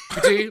don't.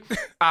 We do.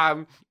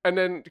 And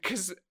then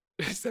because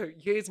so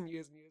years and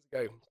years and years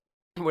ago,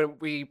 when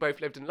we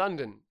both lived in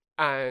London,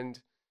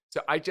 and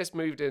so I just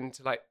moved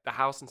into like the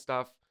house and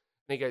stuff,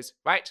 and he goes,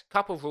 right,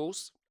 couple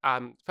rules.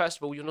 First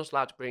of all, you're not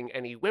allowed to bring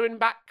any women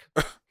back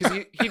because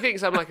he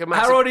thinks I'm like a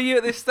massive, How old are you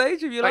at this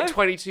stage of your like life?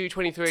 22,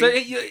 23. So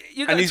you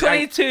got And a he's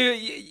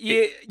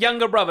 22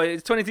 younger brother.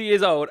 He's 22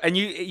 years old, and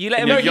you let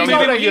him. No, you he's leave him,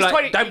 older, and you're he's like,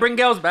 20 don't bring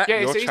girls back. yeah,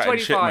 You're so he's chatting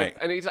shit, 25, mate.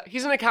 and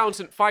he's an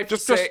accountant,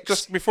 5'6".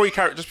 Just before you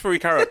carry,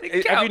 have you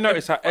Accountant,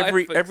 noticed that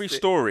every 5'6".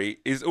 story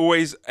is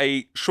always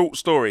a short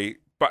story,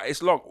 but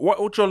it's long.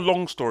 What would your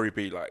long story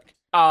be like?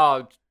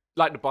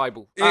 Like the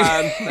Bible.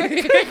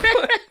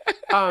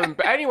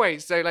 But anyway,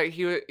 so like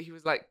he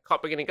was like,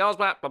 can't bring any girls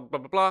back, blah blah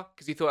blah blah,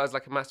 because he thought I was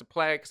like a massive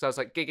player, because I was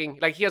like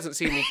gigging. Like he hasn't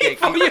seen me gig.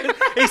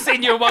 He's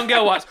seen you with one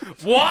girl once.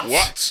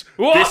 What?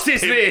 What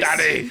is this?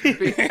 Daddy?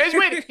 It's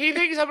weird. He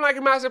thinks I'm like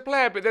a massive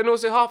player, but then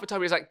also half the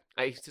time he's like,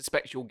 I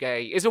suspect you're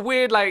gay. It's a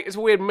weird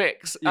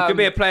mix. You could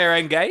be a player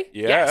and gay.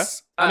 Yeah.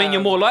 Yes. I mean,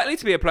 you're more likely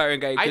to be a player and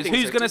gay I because think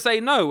who's so going to too. say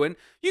no when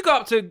you go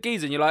up to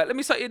geezer and you're like, let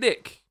me suck your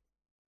dick.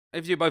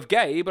 If you're both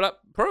gay, but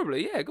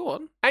probably, yeah, go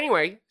on.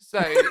 Anyway, so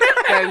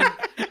then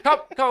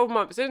couple of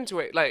months into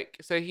it, like,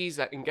 so he's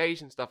like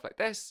engaged and stuff like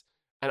this,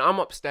 and I'm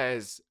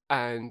upstairs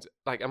and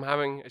like I'm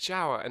having a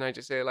shower, and I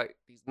just hear like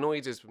these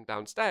noises from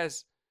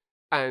downstairs,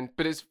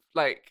 but it's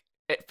like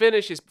it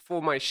finishes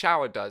before my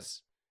shower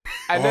does,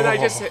 and then I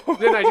just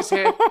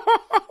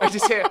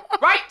hear,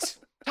 right,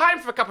 time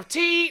for a cup of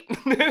tea.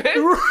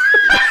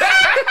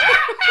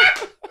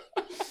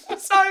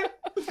 So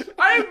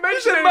I didn't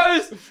mention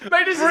it.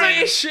 Mate, this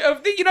British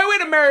of you know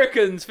when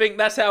Americans think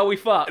that's how we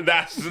fuck.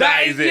 That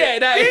is it. Yeah,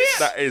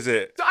 That is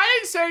it. So I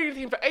didn't say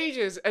anything for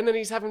ages, and then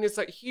he's having this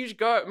like huge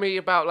go at me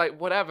about like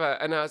whatever,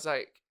 and I was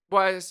like,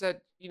 well, I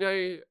said,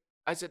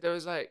 there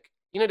was like,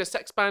 the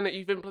sex ban that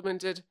you've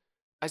implemented.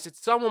 I said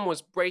someone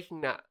was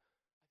breaking that.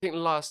 I think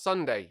last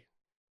Sunday.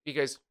 He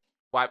goes,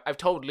 well, I've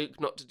told Luke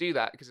not to do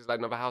that because it's like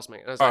another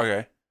housemate. And I was like,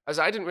 Okay.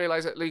 I didn't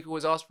realize that Luke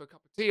always asked for a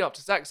cup of tea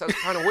after sex. That's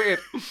kind of weird.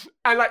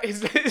 And like,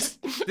 his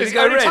he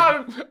go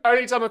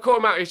only time I caught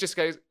him out, he was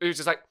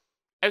just like,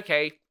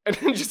 okay, and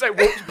then just like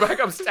walked back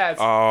upstairs.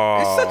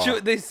 Oh, It's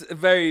such a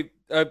very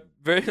I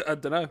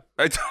don't know.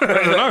 I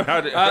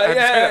don't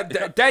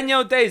know.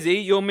 Danielle Daisy,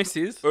 your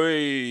missus,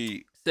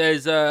 Oi.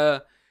 says,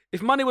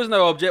 if money was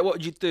no object, what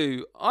would you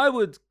do? I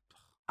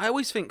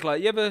always think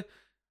like,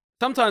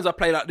 sometimes I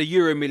play like the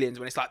Euro Millions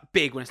when it's like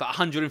big, when it's like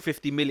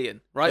 150 million,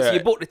 right? Yeah. So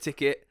you bought the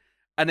ticket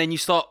and then you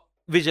start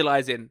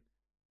visualizing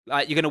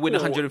like you're going to win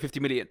 150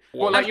 million.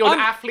 Well, like you're an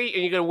athlete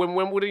and you're going to win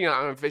Wimbledon, you're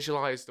not going to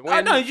visualize the win.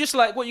 I know, just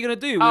like what you're going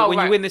to do when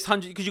you win this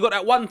 100, because you got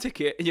that one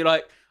ticket and you're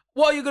like,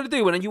 what are you going to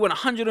do when you win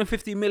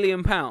 150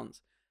 million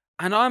pounds?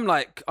 And I'm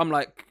like,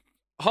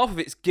 half of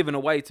it's given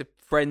away to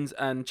friends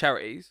and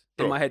charities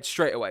in my head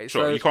straight away.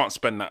 Sure, so you can't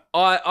spend that.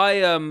 I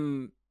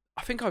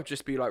think I'd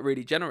just be like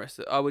really generous.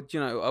 I would. Do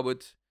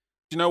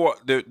you know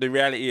what the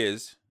reality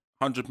is?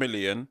 100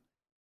 million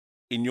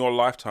in your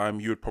lifetime,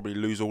 you would probably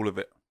lose all of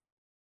it.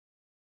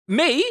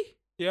 Me?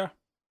 Yeah.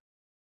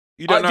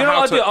 You don't know do you know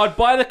how what to. I'd do? I'd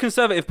buy the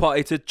Conservative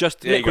Party to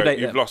just There you go. liquidate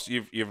You've them. lost.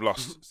 You've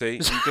lost. See, you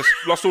just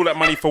lost all that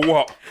money for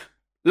what?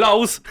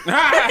 Lols.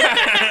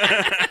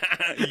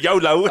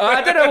 YOLO.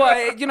 I don't know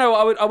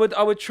what.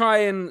 I would try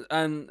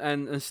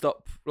and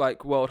stop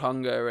like world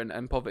hunger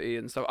and poverty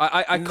and stuff.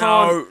 I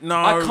can't. No.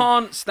 I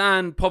can't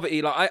stand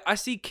poverty. Like I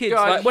see kids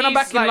God, like when I'm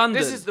back in London.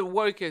 This is the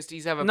wokest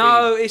he's ever been.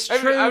 No, it's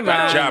true, man.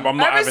 That jab, I'm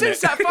not Ever having since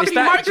it. that fucking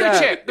that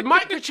microchip, the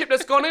microchip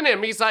that's gone in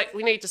him, he's like,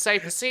 we need to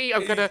save the sea.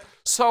 I'm gonna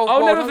solve. I'll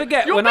world never hunger."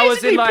 forget You're when I was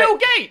in basically like Bill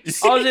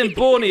Gates. I was in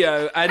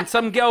Borneo and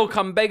some girl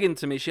come begging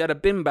to me. She had a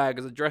bin bag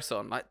as a dress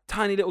on, like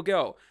tiny little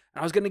girl.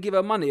 And I was going to give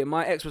her money, and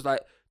my ex was like,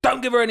 "Don't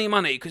give her any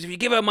money, because if you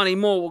give her money,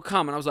 more will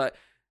come." And I was like,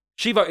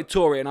 she voted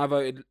Tory, and I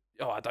voted.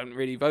 I don't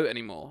really vote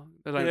anymore.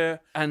 Yeah.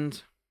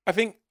 And I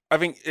think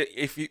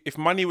if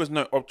money was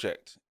no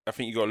object, I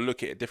think you got to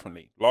look at it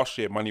differently. Last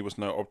year, money was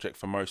no object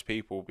for most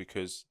people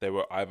because they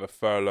were either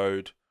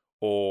furloughed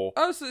or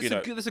that's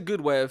a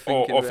good way of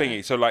thinking. or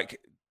thingy. So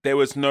like there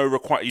was no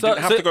requirement. You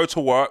didn't have to go to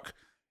work.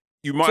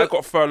 You might have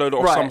got furlouged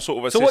or some sort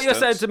of assistance. So what you're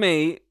saying to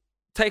me?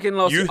 Taking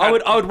loss, I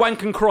would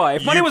wank and cry.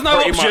 If money was no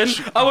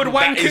option, I would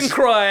wank and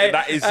cry.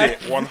 That is it,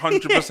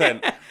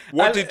 100%.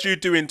 What did you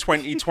do in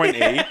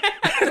 2020?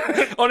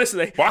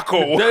 Honestly. Fuck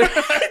all.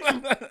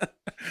 That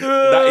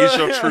is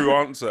your true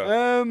answer.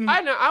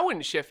 I know. I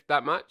wouldn't shift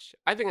that much.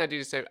 I think I do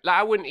the same. Like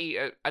I wouldn't eat.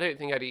 I don't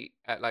think I'd eat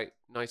at like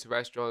nicer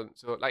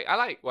restaurants or like. I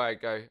like where I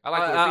go. I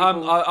like.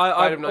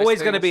 I'm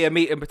always going to be a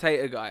meat and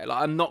potato guy.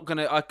 Like I'm not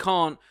gonna. I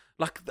can't.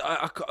 Like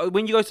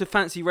when you go to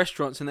fancy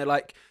restaurants and they're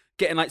like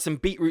getting like some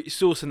beetroot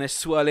sauce and they're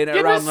swirling it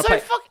around the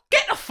plate.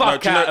 Get the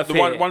fuck out of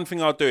here. One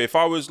thing I'll do if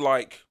I was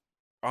like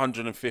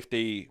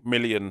 150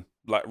 million,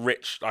 like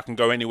rich, I can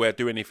go anywhere,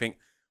 do anything.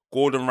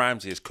 Gordon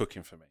Ramsay is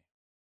cooking for me.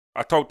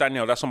 I told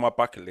Danielle that's on my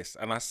bucket list,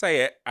 and I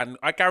say it, and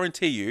I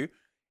guarantee you,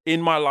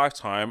 in my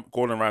lifetime,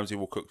 Gordon Ramsay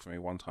will cook for me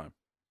one time,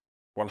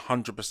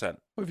 100%. Well,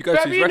 if you go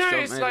to his restaurant,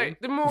 noticed, maybe. like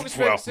the more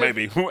expensive, Well,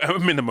 maybe a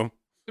minimum.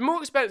 The more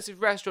expensive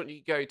restaurant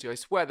you go to, I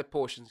swear the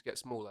portions get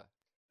smaller.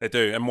 They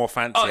do, and more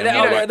fancy. Oh,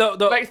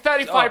 Like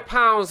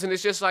 £35, and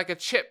it's just like a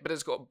chip, but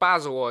it's got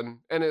basil on,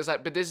 and it's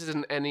like, but this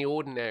isn't any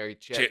ordinary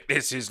chip.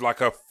 This is like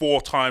a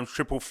 4 times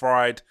triple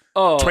fried,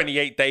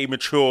 28-day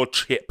mature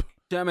chip.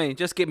 Do you know what I mean?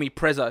 Just give me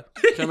prezzo.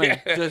 Do you know what I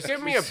mean? Just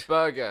give me a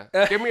burger.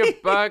 Give me a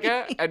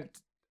burger and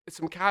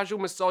some casual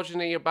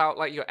misogyny about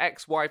like your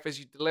ex-wife as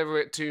you deliver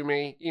it to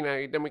me. You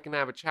know, then we can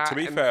have a chat. To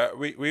be fair,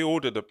 we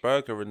ordered a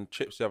burger and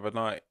chips the other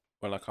night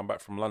when I come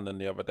back from London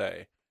the other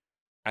day.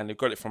 And they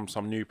got it from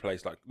some new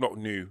place, like not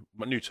new,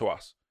 but new to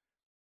us.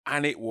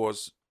 And it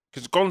was,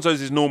 because Gonzo's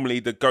is normally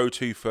the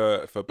go-to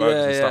for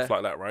burgers and stuff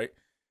like that, right?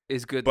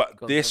 It's good. But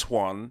Gonzo. this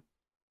one,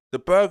 the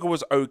burger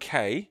was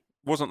okay.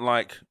 Wasn't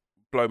like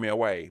blow me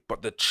away,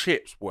 but the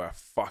chips were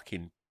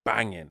fucking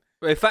banging.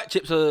 Well, fat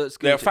chips are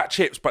exclusive. They're fat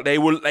chips, but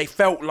they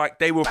felt like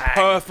they were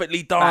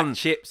perfectly done. Fat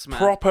chips, man.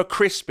 Proper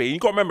crispy. You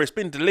got to remember, it's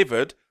been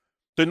delivered.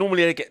 So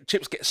normally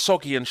chips get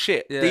soggy and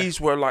shit. Yeah. These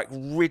were like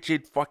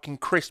rigid fucking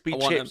crispy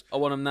chips. I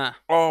want them now.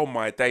 Oh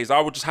my days. I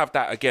would just have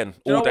that again Do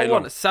you all know day what I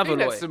long. want? I think Savoy.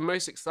 that's the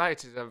most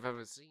excited I've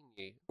ever seen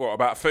you. What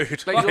about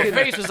food? Like your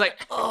face was like,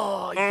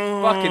 oh, you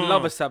Fucking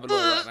love a Savoy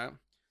right now.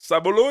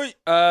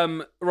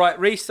 Sabaloy. Right,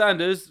 Reece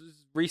Sanders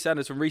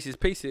from Reese's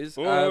Pieces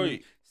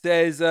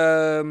says,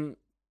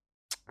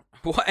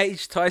 what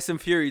age Tyson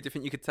Fury do you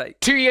think you could take?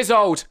 2 years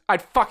old,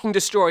 I'd fucking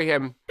destroy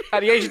him. At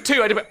the age of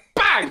 2, I'd be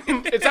bang,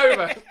 it's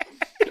over.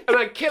 And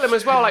I'd kill him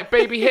as well, like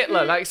baby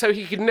Hitler, like so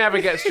he could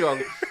never get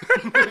strong.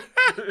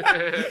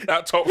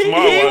 That tops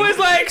my He one. was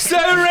like so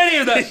ready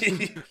with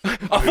that.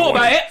 I thought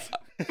about it.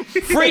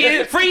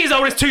 3 years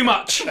old is too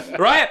much,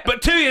 right?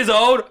 But 2 years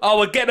old, I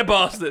would get the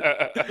bastard.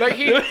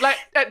 Like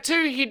at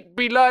 2, he'd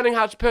be learning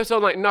how to put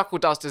on like knuckle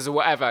dusters or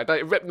whatever.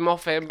 Like rip them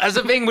off him. That's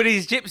the thing with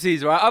these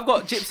gypsies, right? I've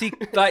got gypsy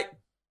like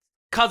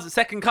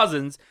second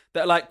cousins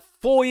that are like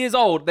 4 years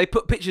old. They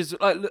put pictures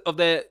like of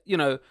their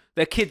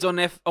kids on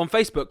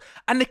Facebook,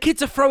 and the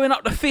kids are throwing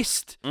up the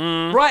fist,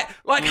 right?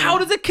 Like, how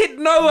does a kid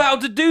know how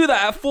to do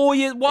that at 4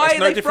 years? Why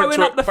are they throwing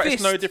up the fist?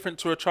 It's no different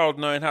to a child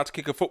knowing how to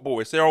kick a football.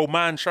 It's their old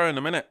man showing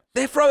them, innit?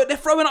 They're throwing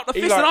up the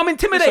fist, and I'm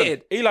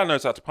intimidated. Listen, Eli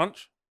knows how to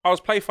punch. I was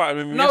play fighting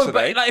with him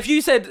yesterday. But like, if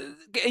you said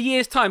a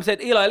year's time,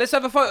 said Eli, let's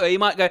have a photo, he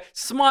might go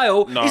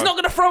smile. No. He's not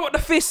going to throw up the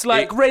fist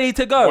ready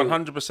to go.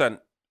 100%.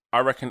 I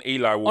reckon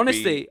Eli will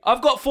Honestly,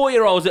 I've got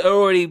 4-year-olds that are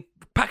already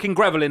packing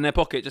gravel in their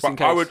pocket just in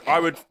case.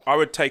 I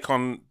would take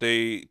on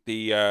the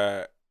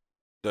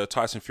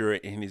Tyson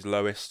Fury in his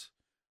lowest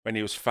when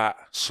he was fat,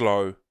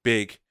 slow,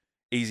 big,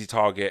 easy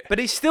target. But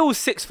he's still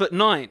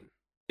 6'9".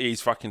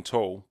 He's fucking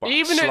tall, but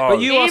Even slow. But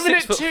you are Even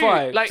at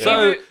 6'5", like,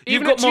 so even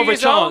you've at got 2 more of a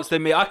years old- chance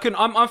than me. I'm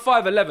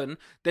 5'11".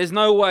 There's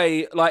no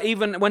way. Like,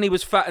 even when he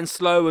was fat and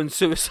slow and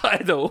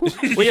suicidal,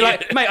 where you're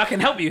like, mate, I can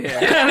help you here.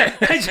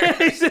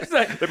 It's just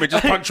like, Let me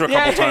just punch you a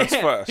couple times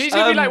first. He's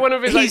gonna be like one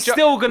of his. He's like,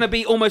 still gonna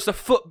be almost a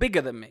foot bigger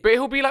than me. but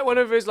he'll be like one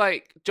of his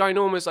like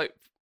ginormous like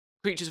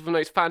creatures from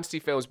those fantasy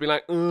films. Be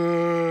like,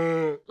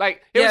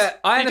 like I he just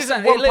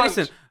understand. one Hey, punch.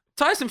 listen,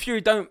 Tyson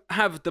Fury don't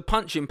have the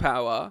punching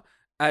power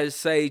as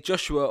say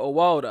Joshua or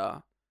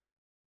Wilder,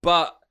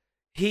 but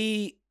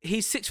he's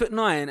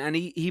 6'9" and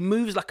he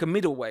moves like a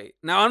middleweight.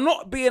 Now, I'm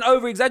not being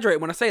over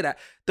exaggerated when I say that.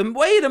 The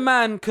way the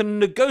man can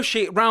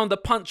negotiate round the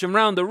punch and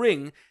round the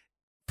ring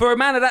for a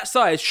man of that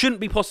size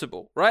shouldn't be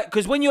possible, right?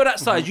 Because when you're that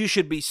size, you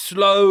should be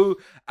slow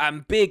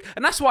and big,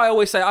 and that's why I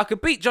always say I could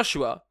beat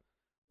Joshua,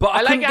 but I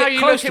like couldn't how get you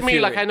close look to at me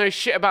Fury. like I know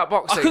shit about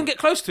boxing. I couldn't get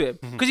close to him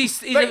because he's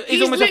But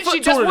he's almost a foot literally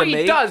just taller what than he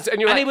me. does,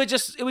 and you're like-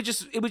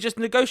 it would just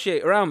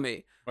negotiate around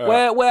me.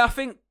 Yeah. Where I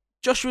think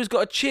Joshua's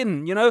got a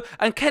chin,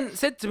 and Kent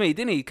said to me,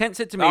 didn't he? Kent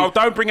said to me, Oh,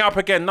 don't bring it up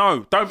again.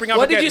 No, don't bring it up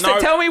 "What again. did you say? No,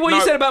 Tell me what you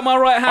no. said about my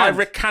right hand." I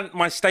recant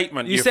my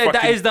statement. you You're said that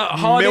fucking is the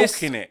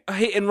hardest milking it.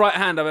 hitting right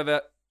hand I've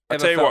ever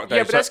tell you felt. what, Dave,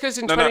 Yeah, but that's because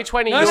in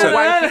 2020 No, you no, were no,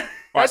 wanking. no, no.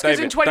 That's because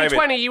in David,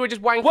 2020 you were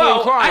just wanking and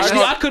Well, crying.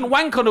 actually, I couldn't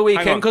wank on the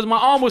weekend on. because my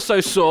arm was so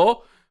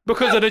sore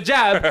because of the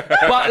jab.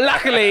 But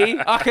luckily,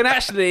 I can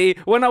actually.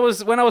 When I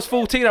was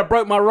 14, I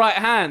broke my right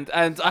hand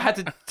and I had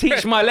to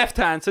teach my left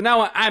hand. So now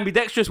I'm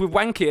ambidextrous with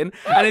wanking,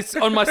 and it's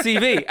on my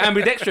CV.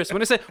 Ambidextrous. When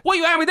they say, "What,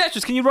 you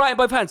ambidextrous? Can you write in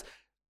both hands?"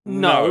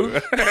 No.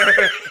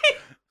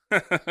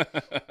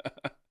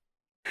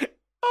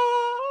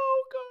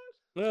 Oh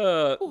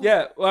god.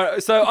 Yeah.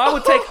 Well, so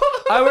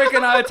I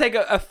reckon I would take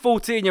a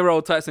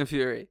 14-year-old Tyson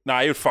Fury.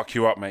 Nah, he would fuck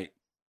you up, mate.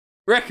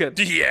 Reckon.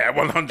 Yeah,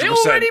 100%. He'll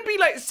already be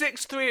like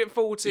 6'3" at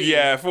 14.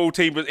 Yeah,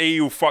 14, but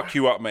he'll fuck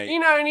you up, mate. You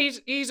know, and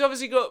he's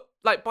obviously got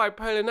like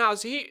bipolar now,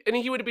 so he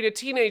would have been a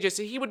teenager,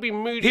 so he would be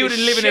moody. He would as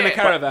have living in a shit.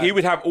 caravan. He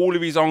would have all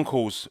of his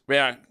uncles.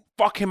 Yeah,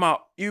 fuck him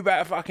up. You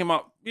better fuck him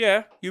up.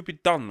 Yeah, you'd be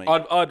done, mate.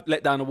 I'd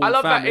let down the Ward I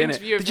love that family, innit?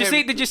 interview of Did you him.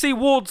 see? Did you see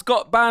Ward's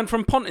got banned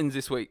from Pontins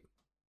this week?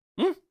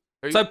 Who?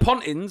 So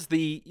Pontins,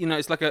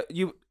 it's like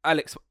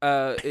Alex.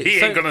 He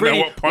ain't gonna know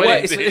what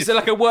Pontins is. It's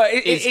like a word.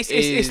 Is-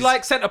 It's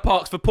like centre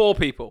parks for poor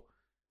people.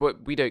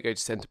 But we don't go to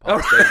Centre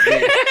Parks.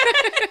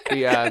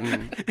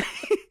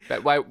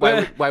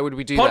 Why would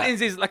we do that?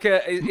 Pontins is like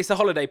it's a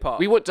holiday park.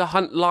 We want to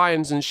hunt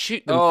lions and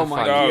shoot them. Oh for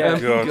my fun.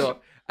 God. god! God.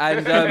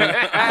 And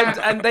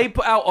and they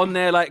put out on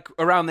their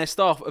around their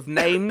staff of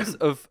names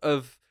of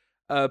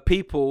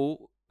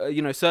people,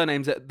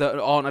 surnames that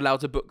aren't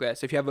allowed to book there.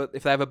 So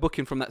if they have a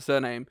booking from that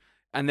surname,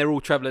 and they're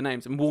all traveller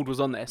names, and Ward was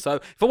on there. So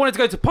if I wanted to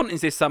go to Pontins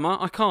this summer,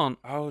 I can't.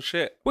 Oh,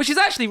 shit. Which is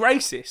actually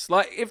racist.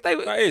 Like if they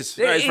That is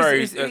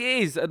very... it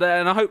is, and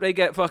I hope they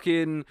get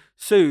fucking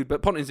sued.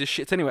 But Pontins is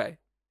shit anyway.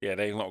 Yeah,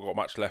 they've not got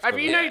much left. Have of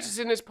you it. noticed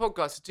in this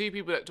podcast, the two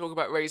people that talk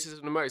about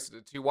racism the most are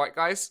the two white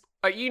guys?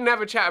 Like, you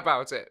never chat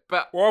about it,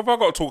 but... Well, have I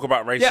got to talk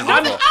about racism? Yeah,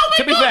 I'm- as well?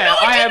 to be fair,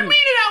 I am.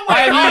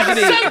 I'm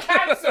usually- so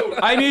cancelled.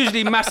 I'm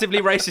usually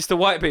massively racist to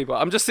white people.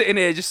 I'm just sitting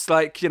here, just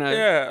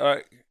Yeah,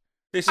 like...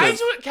 Listen,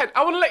 Ken,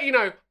 I want to let you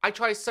know, I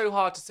try so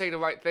hard to say the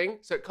right thing,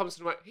 so it comes to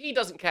the right... He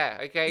doesn't care,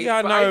 okay? yeah,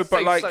 I know, but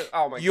say like,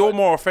 oh my you're God.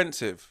 more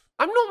offensive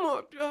I'm not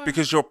more...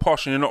 because you're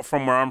posh and you're not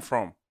from where I'm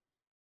from.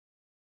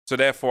 So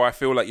therefore, I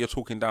feel like you're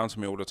talking down to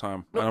me all the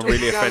time, and I'm really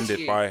talking down to offended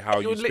you. by how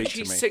You're you speak to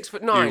literally me.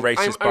 6'9". You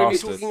racist I'm only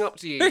bastard. talking up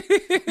to you.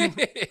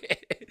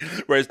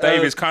 Whereas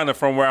Dave is kind of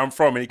from where I'm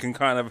from, and he can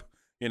kind of,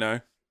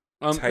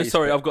 taste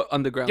sorry, it. I've got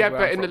underground. Yeah, where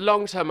but I'm in the from.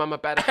 long term, I'm a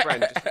better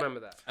friend. Just remember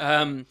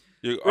that.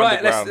 You Right,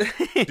 underground.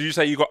 let's. Did you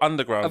say you got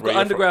underground? I've where got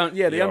you're underground. From?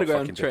 Yeah, the You're a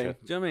underground fucking train. dickhead.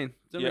 Do you know what I mean? Do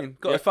you know what I Yeah, mean?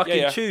 Got yeah, a fucking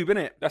yeah. tube,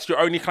 innit? That's your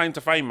only claim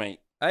to fame, mate.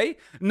 Eh?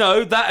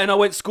 No, that and I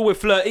went to school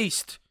with Flirt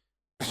East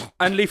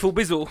and Lethal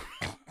Bizzle.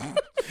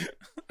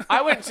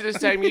 I went to the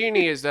same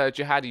uni as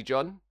Jihadi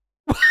John.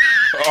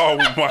 Oh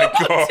my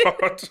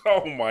god!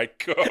 Oh my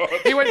god!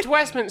 He went to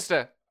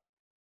Westminster.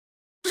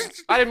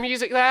 I had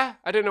music there.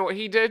 I don't know what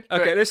he did.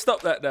 Okay, let's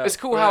stop that now. It's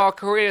cool how our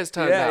careers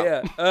turned out.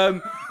 Yeah.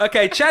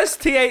 Okay, Chaz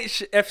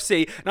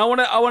THFC. Now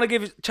I want to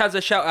give Chaz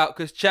a shout out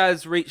because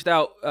Chaz reached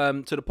out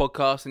to the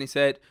podcast and he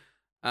said,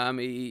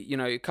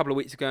 a couple of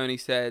weeks ago, and he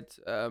said,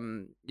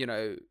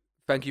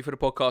 thank you for the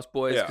podcast,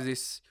 boys, because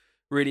it's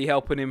really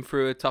helping him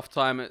through a tough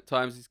time at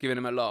times. It's giving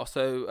him a laugh.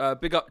 So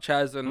big up,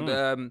 Chaz,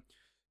 and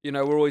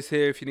we're always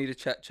here if you need a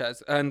chat,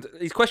 Chaz. And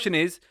his question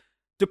is,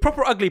 do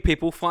proper ugly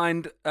people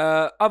find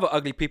other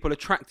ugly people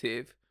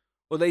attractive,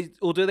 or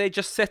do they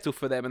just settle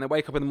for them and they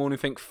wake up in the morning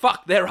and think,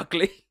 fuck, they're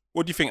ugly?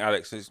 What do you think,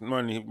 Alex? It's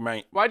mainly,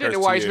 mate. Well, I don't know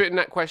why he's written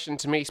that question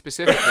to me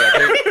specifically.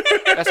 I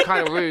think that's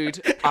kind of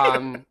rude.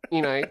 I'm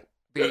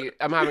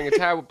having a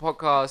terrible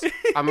podcast.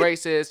 I'm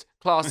racist,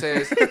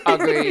 classist,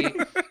 ugly,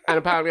 and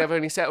apparently I've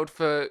only settled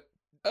for.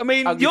 I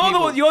mean,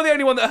 you're the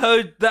only one that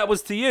heard that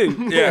was to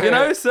you.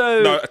 Yeah.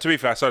 So no. To be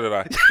fair, so did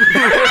I.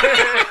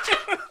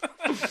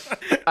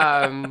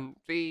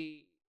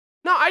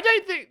 No, I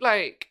don't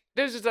think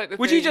this is like the.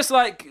 Would thing. you just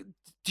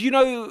do you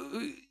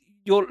know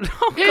your?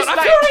 Oh God,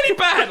 I feel really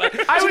bad.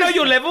 Do you know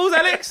your levels,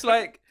 Alex?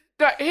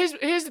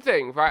 Here's the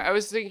thing, right? I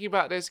was thinking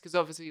about this because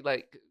obviously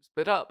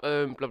split up,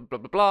 blah blah blah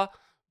blah blah.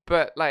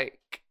 But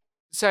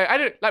so I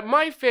don't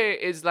my fear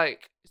is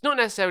it's not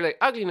necessarily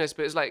ugliness,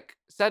 but it's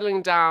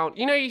settling down.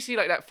 You see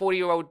that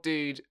 40-year-old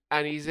dude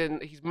and he's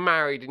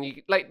married and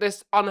you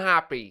this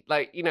unhappy,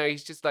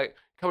 he's just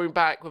coming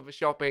back with the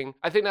shopping.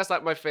 I think that's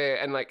my fear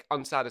and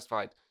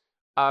unsatisfied.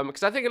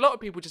 Because I think a lot of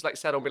people just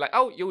settle and be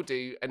oh, you'll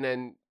do, and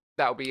then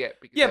that'll be it.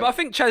 Because, but I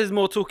think Chaz is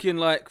more talking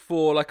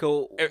for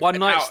a one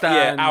night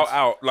stand. Yeah,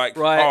 out. Right,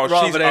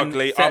 oh, she's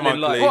ugly, I'm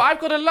ugly. Well, I've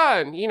got to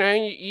learn. You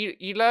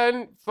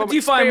learn from do you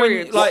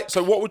experience. find when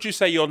so what would you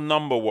say your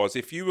number was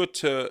if you were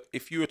to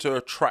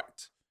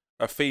attract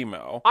a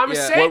female? I'm a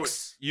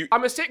 6.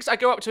 I'm a 6. I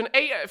go up to an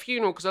 8 at a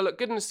funeral because I look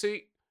good in a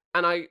suit,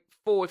 and I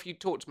 4 if you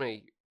talk to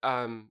me.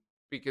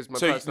 Because my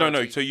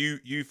personality. So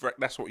you've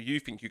that's what you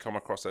think you come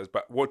across as.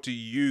 But what do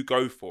you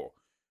go for?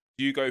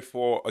 Do you go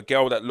for a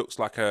girl that looks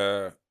like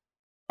a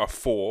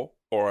 4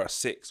 or a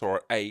 6 or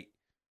an 8,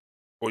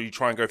 or you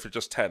try and go for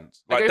just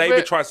 10s?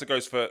 David tries to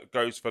goes for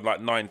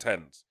 9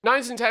 10s.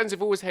 9s and 10s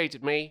have always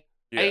hated me.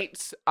 Yeah.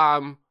 8s,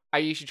 I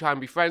usually try and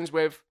be friends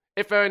with.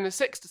 If they're in the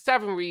 6 to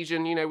 7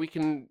 region, we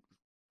can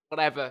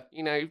whatever,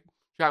 try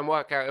and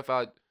work out if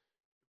I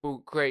will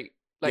create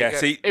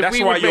if that's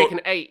we why would make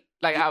an 8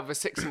 out of a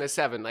 6 and a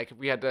 7, if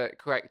we had the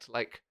correct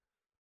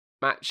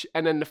match,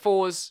 and then the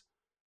 4s.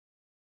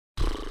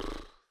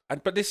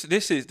 But this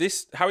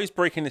is how he's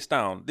breaking this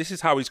down. This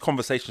is how his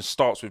conversation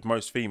starts with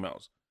most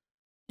females.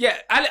 Yeah,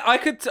 I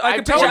could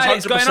picture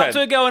Alex going up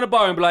to a girl in a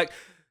bar and be like,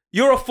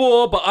 "You're a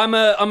 4, but I'm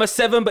a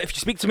 7. But if you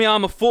speak to me,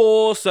 I'm a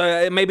 4.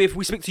 So maybe if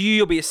we speak to you,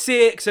 you'll be a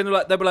 6." And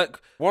they'll be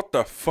like, "What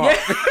the fuck? Yeah.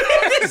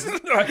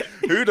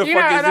 Who the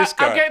fuck is this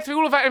guy?" I'll get through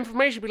all of that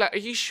information. Be like, "Are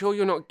you sure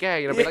you're not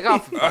gay?" And I'll be like, "Oh,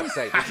 for fuck's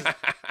sake."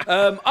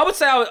 I would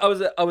say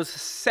I was a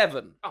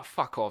 7. Oh,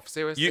 fuck off!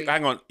 Seriously.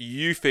 Hang on.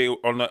 You feel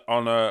on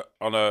a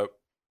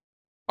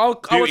I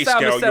would beauty say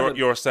scale, I'm a 7.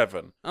 you're a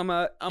 7.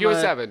 You're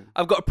a 7.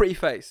 I've got a pretty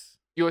face.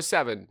 You're a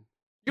 7.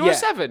 You're a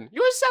 7.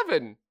 You're a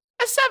 7.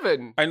 A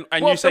 7. And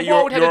what you say if the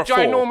world you're had a 4?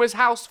 ginormous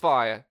house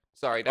fire?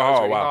 Sorry, that was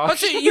really wow. harsh.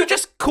 So you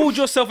just called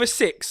yourself a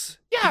 6.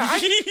 Yeah. I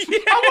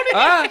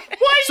want to.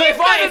 Why So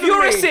are you if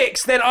you're a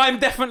 6, then I'm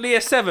definitely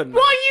a 7.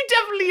 Why are you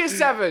definitely a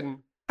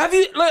 7? Have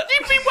you? Look,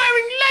 You've been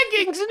wearing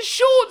leggings and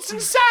shorts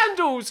and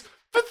sandals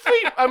for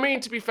 3. I mean,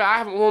 to be fair, I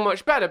haven't worn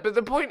much better. But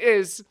the point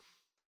is,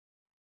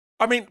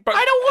 I mean, but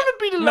I don't want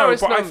to be the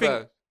lowest but I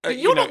number. think,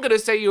 You're not going to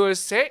say you're a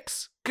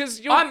 6 because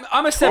you're.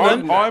 I'm a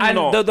 7, I'm and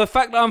not. the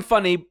fact that I'm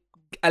funny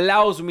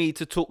allows me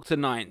to talk to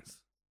 9s.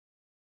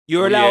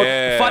 You're allowed.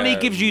 Yeah. Funny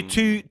gives you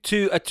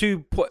a 2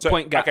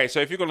 point gap. Okay, so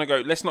if you're gonna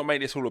go, let's not make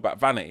this all about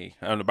vanity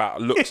and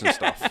about looks and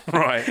stuff,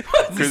 right?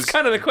 This is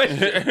kind of the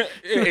question.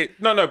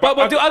 No,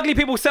 But do ugly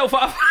people self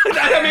up?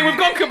 I mean, we've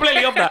gone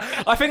completely off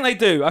that. I think they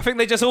do. I think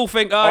they just all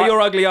think, "Oh,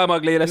 you're ugly, I'm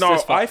ugly."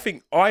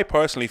 I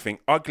personally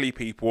think ugly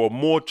people are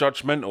more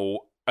judgmental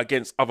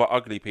against other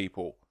ugly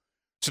people.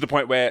 To the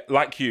point where,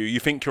 like you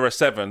think you're a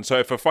 7. So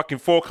if a fucking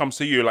 4 comes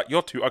to you,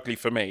 you're too ugly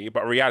for me,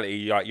 but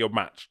reality, you're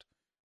matched.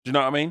 Do you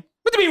know what I mean?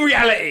 What do you mean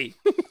reality?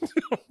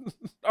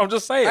 I'm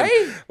just saying.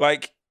 Hey.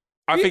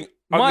 I think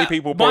ugly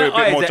people probably a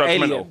bit more judgmental.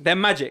 Alien. They're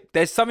magic.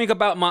 There's something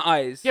about my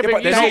eyes. Yeah,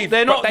 but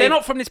they're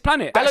not from this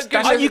planet.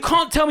 That's You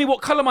can't tell me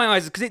what colour my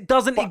eyes are because it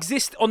doesn't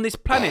exist on this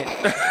planet.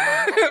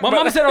 My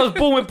mum said I was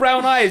born with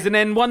brown eyes, and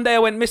then one day I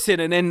went missing,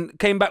 and then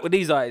came back with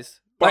these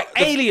eyes.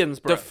 Aliens,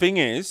 bro. The thing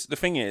is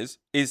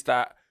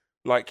that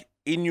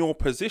in your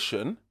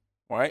position,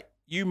 right,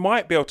 you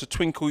might be able to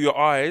twinkle your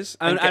eyes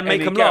and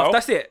make them laugh.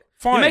 That's it.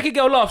 Fine. You make a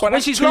girl laugh. When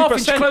she's 2%. laughing,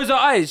 she closes her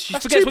eyes. She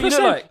forgets what you look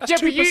like. Yeah,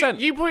 but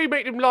you probably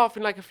make them laugh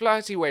in a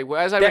flirty way,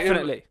 whereas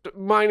Definitely.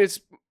 Mine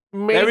is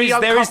maybe there is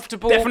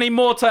uncomfortable. definitely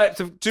more types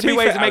of two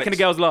ways of making a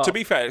girl's laugh. To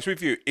be fair, it's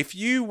with you. If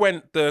you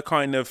went the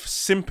kind of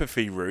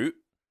sympathy route,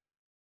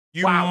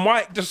 you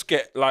might just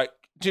get do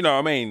you know what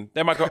I mean?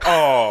 They might go,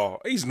 "Oh,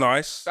 he's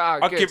nice.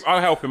 I'll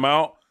help him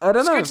out." I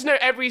don't know. It's good to know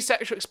every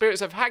sexual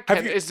experience I've had,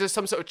 Ken, is just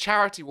some sort of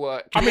charity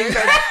work. I mean,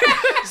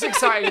 it's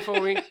exciting for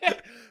me.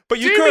 But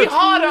you Do me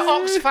harder,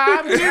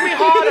 Oxfam. Do me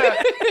harder.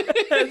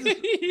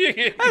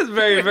 That's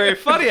very, very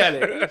funny,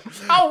 Alec.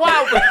 Oh,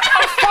 wow.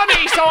 I'm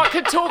funny, so I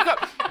can talk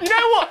up. You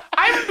know what?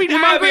 I haven't been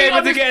You might be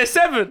able to get a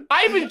 7.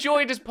 I've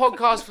enjoyed this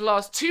podcast for the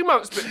last 2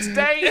 months, but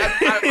today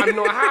I'm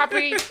not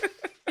happy.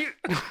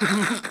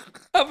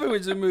 I think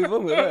we should move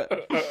on with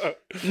that.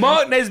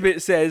 Mark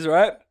Nesbitt says,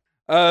 right,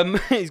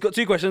 he's got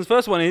 2 questions.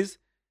 First one is,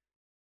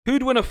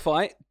 who'd win a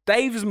fight,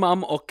 Dave's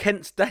mum or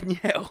Kent's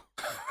Danielle?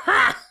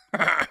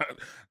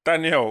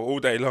 Danielle, all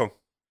day long.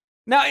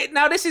 Now,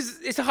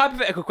 it's a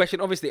hypothetical question,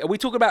 obviously. Are we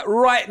talking about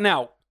right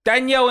now?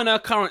 Danielle in her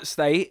current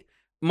state,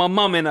 my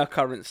mum in her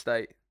current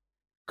state.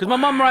 Because my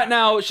mum right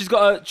now, she's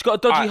got a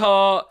dodgy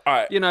heart.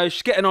 You know,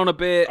 she's getting on a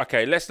bit.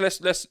 Okay, let's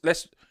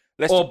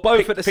or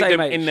both at the same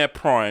them age in their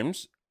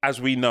primes as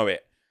we know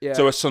it. Yeah.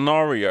 So a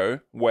scenario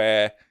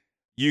where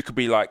you could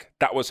be like,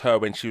 that was her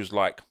when she was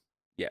like,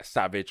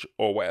 savage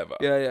or whatever.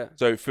 Yeah.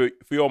 So for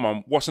your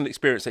mum, what's an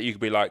experience that you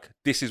could be like,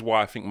 this is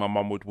why I think my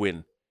mum would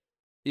win?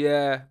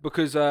 Yeah,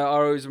 because I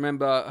always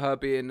remember her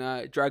being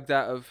dragged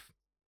out of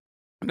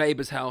a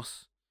neighbour's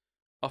house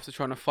after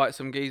trying to fight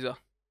some geezer.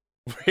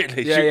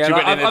 Really? Yeah.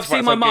 I've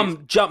seen my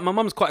mum jump. My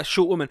mum's quite a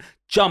short woman.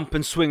 Jump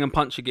and swing and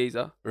punch a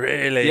geezer.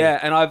 Really? Yeah,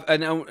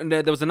 and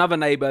there was another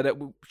neighbour that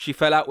she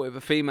fell out with,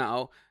 a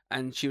female,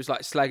 and she was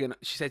like slagging.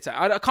 She said,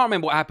 I can't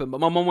remember what happened,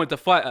 but my mum wanted to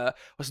fight her.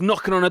 I was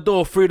knocking on the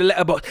door through the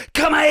letterbox.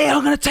 Come here,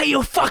 I'm gonna take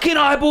your fucking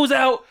eyeballs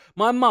out.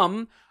 My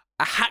mum,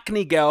 a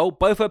Hackney girl.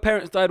 Both her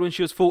parents died when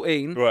she was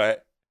 14. Right.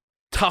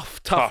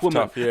 Tough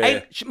woman.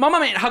 Yeah. My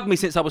mum ain't hugged me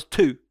since I was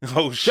 2.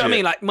 Oh, shit. Do you know what I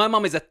mean? Like, my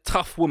mum is a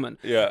tough woman.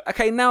 Yeah.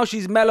 Okay, now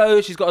she's mellow,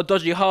 she's got a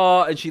dodgy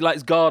heart, and she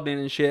likes gardening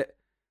and shit.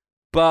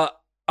 But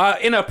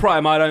in her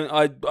prime,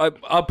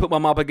 I'll put my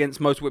mum up against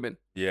most women.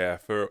 Yeah,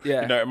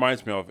 Yeah. You know, it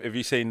reminds me of, have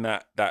you seen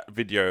that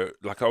video,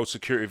 like an old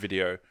security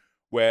video,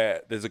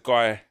 where there's a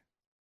guy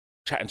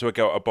chatting to a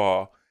girl at a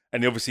bar,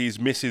 and obviously his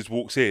missus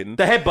walks in.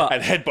 The headbutt.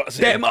 And headbutts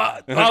him.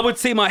 I would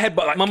see my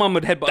headbutt. Like, my mum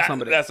would headbutt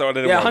somebody. That's what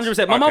it was. Yeah,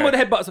 100%. My mum would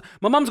headbutt.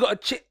 My mum's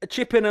got a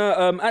chip in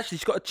her. Actually,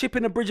 she's got a chip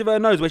in the bridge of her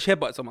nose where she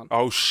headbutts someone.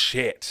 Oh,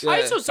 shit. Yeah.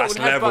 I saw someone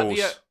That's headbutt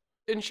levels.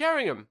 in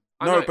Sheringham.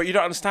 No, but you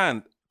don't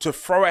understand. To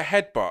throw a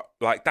headbutt,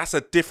 like, that's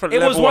a different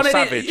level of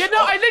savage. You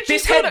know, I literally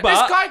This saw that. This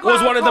guy headbutt got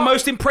was out one of the car.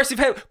 most impressive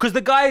because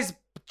the guy's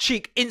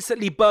cheek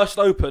instantly burst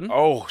open.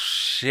 Oh,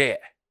 shit.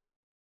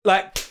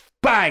 Like,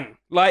 bang.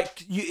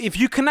 Like, if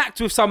you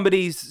connect with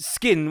somebody's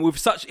skin with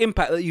such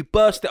impact that you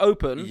burst it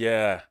open.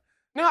 Yeah.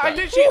 No,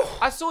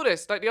 I saw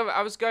this. Like, the other,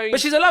 I was going. But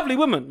she's a lovely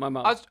woman, my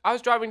mum. I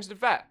was driving to the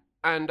vet,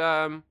 and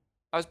I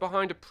was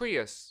behind a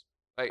Prius.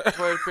 Like,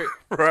 Toyota Prius.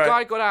 Right. This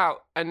guy got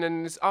out, and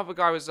then this other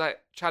guy was like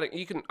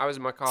chatting. I was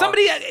in my car.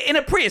 Somebody in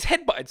a Prius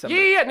headbutted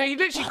somebody. Yeah. No, he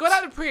literally got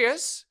out of the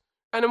Prius,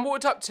 and then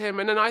walked up to him,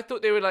 and then I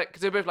thought they were like,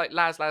 because they were both like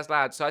lads,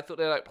 so I thought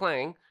they were like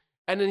playing,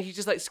 and then he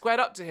just like squared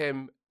up to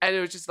him, and it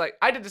was just like,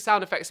 I did the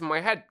sound effects in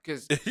my head,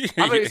 because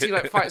I've only seen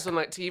like fights on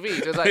like TV,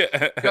 so it was like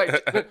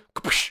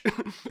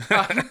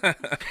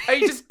and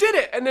he just did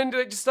it, and then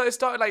it just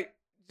started like,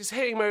 just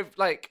hitting him over,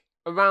 like,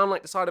 around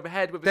like the side of the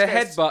head with his The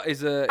fist. headbutt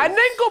is a. And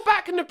then got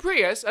back in the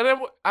Prius, and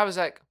then I was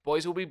like,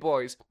 boys will be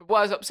boys. But what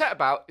I was upset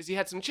about is he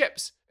had some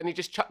chips, and he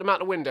just chucked them out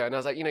the window, and I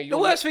was like, The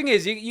worst thing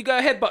is, you go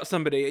headbutt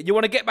somebody, you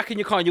want to get back in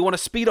your car, and you want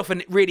to speed off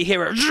and really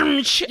hear it, and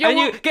you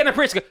get in a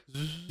Prius, go,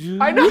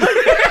 I know.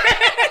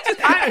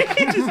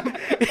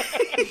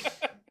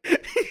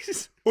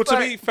 Well, to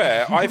be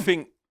fair, I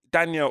think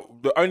Danielle,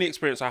 the only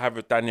experience I have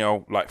with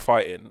Danielle, like,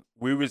 fighting,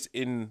 we was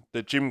in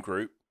the gym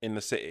group in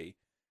the city,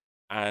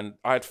 and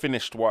I had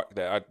finished work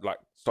there. I'd like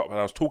stopped and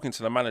I was talking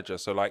to the manager.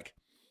 So like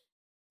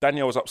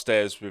Danielle was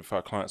upstairs with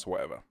her clients or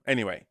whatever.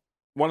 Anyway,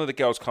 one of the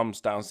girls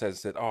comes downstairs and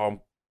said,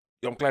 "Oh,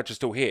 I'm glad you're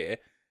still here.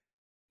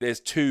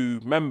 There's 2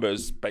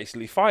 members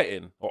basically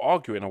fighting or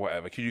arguing or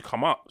whatever. Could you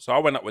come up?" So I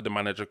went up with the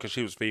manager because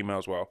she was female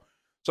as well.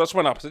 So I just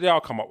went up and said, "Yeah, I'll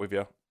come up with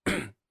you."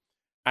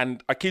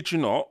 And I kid you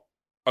not,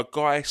 a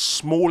guy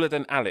smaller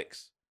than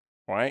Alex,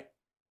 right?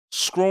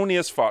 Scrawny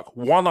as fuck,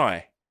 one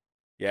eye.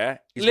 Yeah,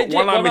 he's Legit got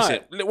one eye one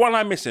missing. One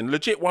eye missing.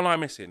 Legit one eye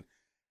missing.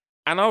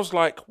 And I was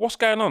like, "What's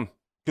going on?"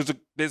 Because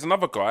there's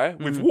another guy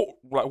with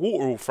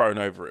water all thrown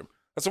over him.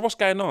 I said, "What's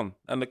going on?"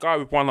 And the guy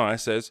with one eye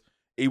says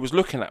he was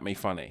looking at me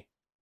funny.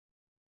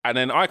 And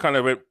then I kind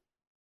of went,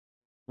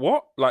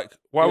 "What? Like,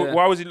 why? Yeah.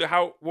 Why was he?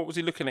 What was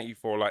he looking at you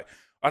for?" Like,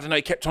 I don't know.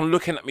 He kept on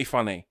looking at me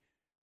funny.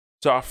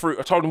 So I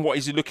told him what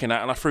is he looking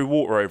at, and I threw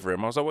water over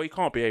him. I was like, "Well, you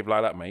can't behave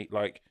like that, mate.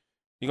 Like,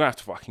 you're gonna have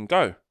to fucking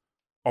go."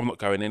 "I'm not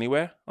going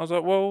anywhere." I was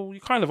like, "Well, you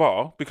kind of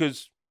are,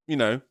 because, you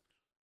know,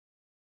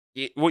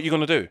 what are you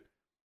going to do?"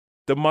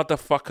 The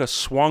motherfucker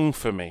swung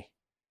for me.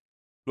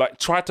 Like,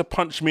 tried to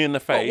punch me in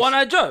the face.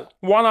 One-Eyed Joe?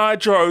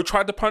 One-Eyed Joe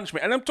tried to punch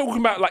me. And I'm talking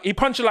about, like, he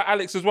punched like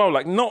Alex as well.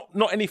 Like, not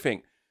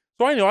anything.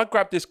 So anyway, I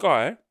grabbed this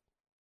guy,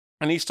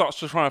 and he starts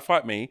to try and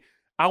fight me.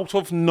 Out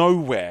of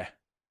nowhere,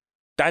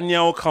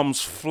 Danielle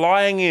comes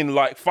flying in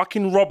like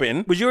fucking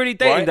Robin. Was you already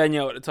dating right?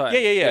 Danielle at the time?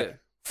 Yeah.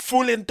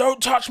 Full in,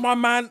 "Don't touch my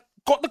man.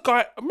 got the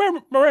guy,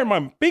 remember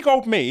my big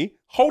old me,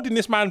 holding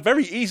this man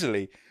very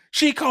easily.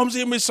 She comes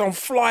in with some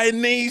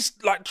flying knees,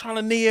 like trying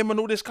to knee him and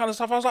all this kind of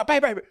stuff. I was like,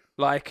 babe,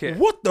 like it.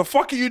 what the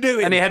fuck are you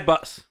doing? Any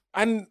headbutts?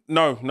 And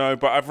no,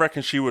 but I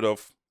reckon she would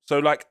have. So,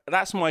 like,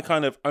 that's my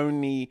kind of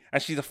only...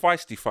 And she's a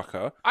feisty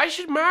fucker. I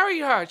should marry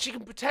her. She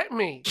can protect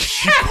me.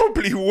 She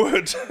probably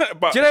would.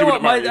 But do you know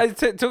what?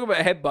 Talk Talk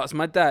about headbutts.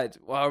 My dad,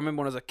 I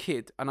remember when I was a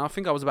kid, and I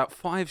think I was about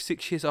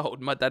 5-6 years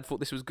old. My dad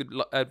thought this was good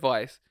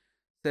advice.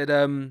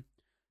 Said,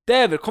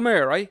 David, come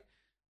here, right?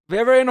 If you're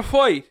ever in a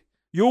fight,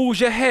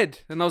 use your head.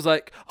 And I was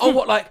like, oh,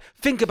 what, like,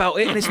 think about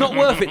it, and it's not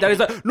worth it. Dad is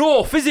like,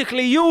 no,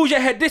 physically use your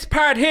head, this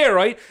part here,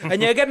 right?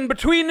 And you're getting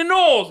between the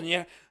nose, and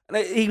you...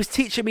 He was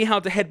teaching me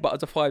how to headbutt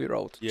as a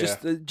 5-year-old. Yeah.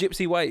 Just the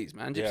gypsy ways,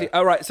 man. Gypsy. Yeah.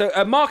 All right. So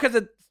Mark has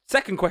a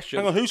second question.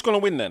 Hang on, who's going to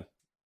win then?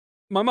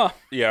 My mum.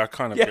 Yeah, I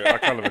kind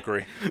of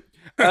agree.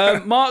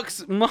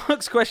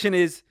 Mark's question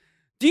is: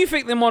 do you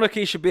think the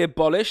monarchy should be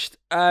abolished?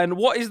 And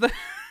what is the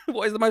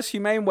most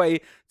humane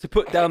way to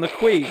put down the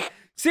Queen?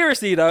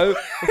 Seriously though,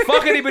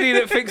 fuck anybody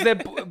that thinks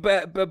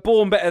they're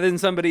born better than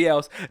somebody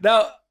else.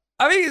 Now,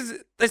 I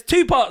think there's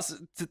two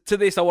parts to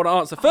this I want to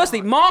answer.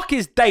 Firstly, Mark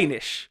is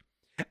Danish.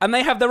 And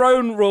they have their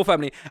own royal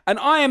family. And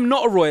I am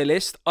not a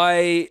royalist.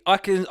 I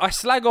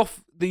slag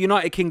off the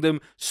United Kingdom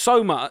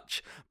so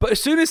much. But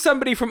as soon as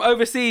somebody from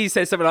overseas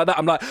says something like that,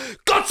 I'm like,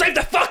 God save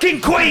the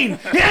fucking Queen!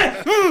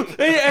 Yeah!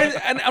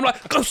 and I'm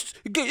like, I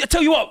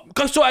tell you what,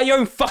 go sort out your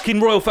own fucking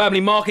royal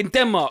family, Mark, in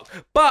Denmark.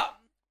 But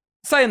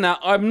saying that,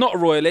 I'm not a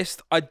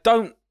royalist. I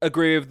don't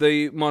agree with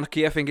the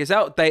monarchy. I think it's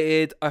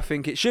outdated. I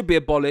think it should be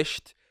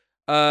abolished.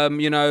 And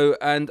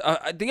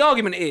the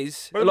argument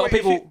is, a lot of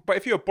people... But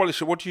if you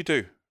abolish it, what do you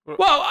do?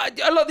 Well,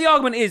 a lot of the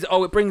argument is,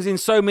 it brings in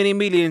so many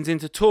millions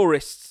into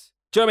tourists.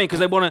 Do you know what I mean? Because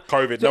they want to...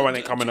 COVID, no one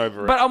ain't coming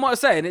over it. But I'm not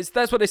saying,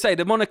 that's what they say.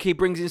 The monarchy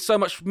brings in so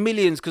much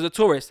millions because of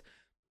tourists.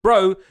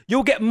 Bro,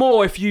 you'll get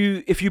more if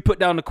you put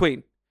down the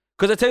Queen.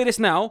 Because I tell you this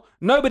now,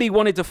 nobody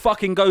wanted to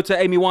fucking go to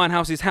Amy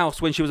Winehouse's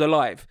house when she was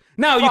alive.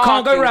 Now you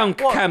can't go around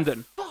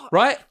Camden,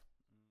 right?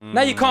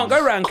 Now you can't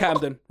go around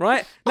Camden,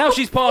 right? Now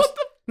she's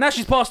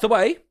passed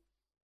away.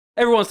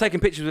 Everyone's taking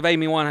pictures of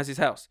Amy Winehouse's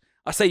house.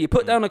 I say you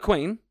put down the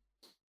Queen...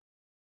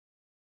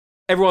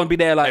 Everyone be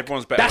there like,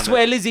 that's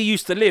where Lizzie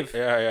used to live.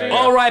 Yeah.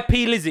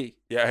 R.I.P. Lizzie.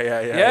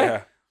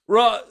 Yeah.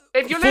 Right.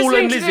 If you're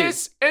listening to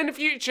this in the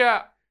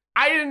future,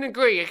 I didn't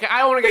agree. Okay? I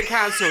don't want to get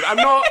cancelled. I'm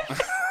not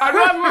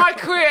having my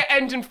career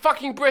end in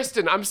fucking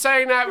Bristol. I'm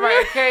saying that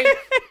right, okay?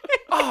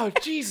 Oh,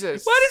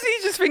 Jesus. Why does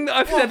he just think that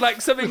I've said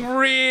like something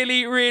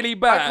really, really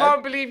bad? I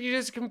can't believe you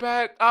just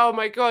compared. Oh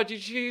my God,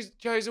 you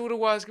chose all the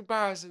worst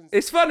comparisons.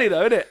 It's funny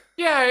though, isn't it?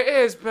 Yeah, it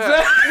is, but... no,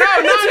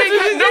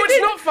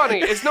 it's not funny.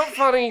 It's not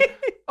funny.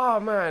 Oh,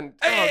 man.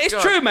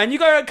 It's true, man. You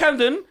go around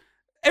Camden,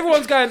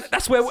 everyone's going,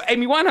 that's where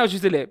Amy Winehouse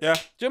used to live. Yeah.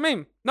 Do you know what I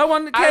mean? No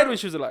one cared when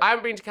she was alive. I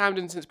haven't been to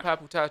Camden since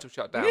Purple Turtle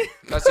shut down.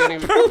 That's the only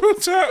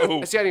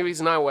That's the only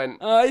reason I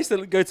went. I used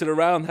to go to the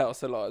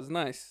Roundhouse a lot. It was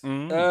nice.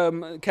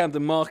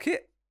 Camden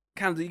Market.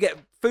 Camden, you get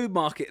food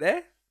market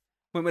there.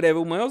 Went with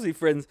all my Aussie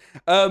friends.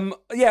 I'm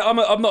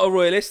not a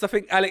royalist. I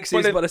think Alex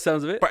is by the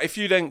sounds of it. But if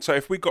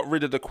we got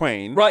rid of the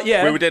Queen, right?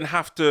 Yeah, we would then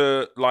have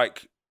to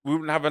we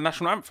wouldn't have a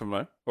national anthem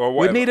though, or We'd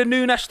whatever. need a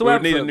new national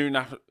anthem. We'd need a new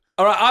national.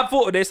 All right, I've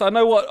thought of this. I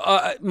know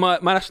what my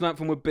national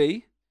anthem would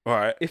be. All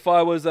right. If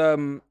I was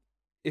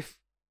if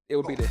it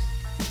would be this.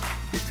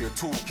 If you're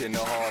talking the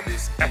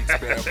hardest,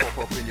 better pop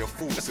up in your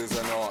thoughts as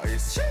an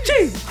artist.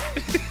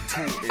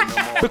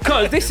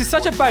 Because this is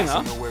such a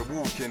banger.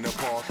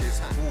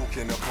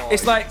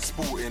 It's like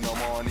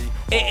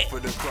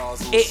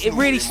it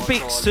really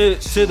speaks to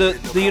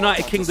the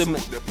United Kingdom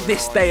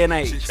this day and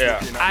age.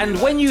 Yeah. And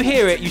when you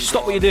hear it, you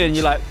stop what you're doing.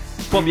 You're like,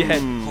 bob your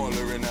head,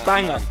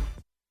 banger.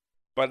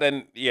 But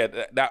then,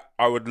 that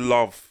I would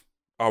love.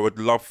 For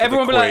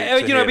everyone the be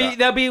like, Queen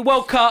there'll be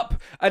World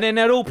Cup, and then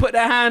they'll all put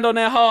their hand on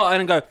their heart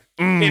and go,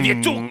 if you're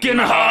talking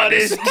the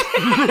hardest.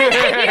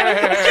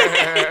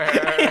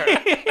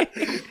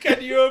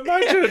 Can you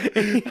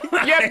imagine?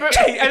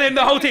 And then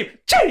the whole team,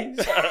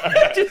 cheese,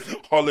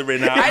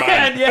 hollering out.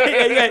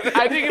 Yeah.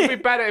 I think it'd be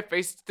better if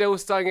they still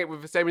sang it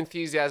with the same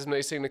enthusiasm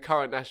they sing the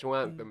current national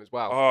anthem as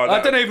well. Oh,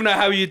 I don't even know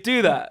how you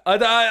do that.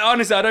 I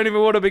honestly, I don't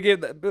even want to begin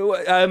that.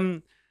 But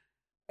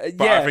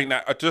I think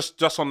that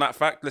just on that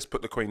fact, let's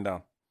put the Queen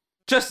down.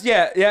 And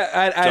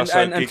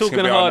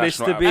talking the hardest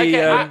to be.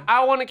 Okay,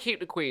 I want to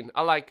keep the Queen.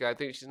 I like her. I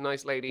think she's a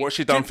nice lady. What's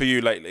she done for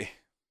you lately?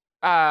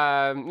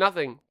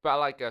 Nothing, but I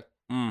like her.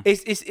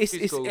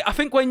 It's cool. I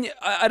think when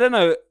I don't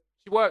know.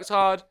 She works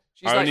hard.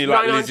 She's I only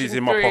like Lizzie's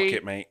in my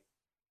pocket, mate.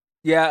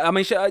 Yeah, I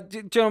mean, do you know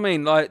what I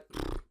mean? Like,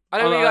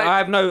 I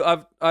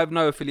have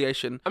no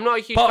affiliation. I'm not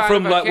a huge apart fan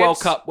from of her like kids. World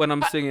Cup when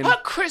I'm singing. Her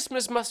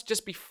Christmas must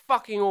just be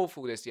fucking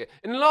awful this year.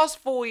 In the last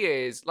 4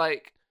 years,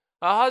 like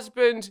her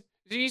husband.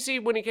 Did you see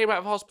when he came out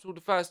of hospital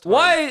the first time?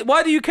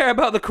 Why do you care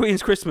about the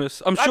Queen's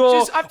Christmas? I'm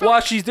sure while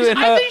she's doing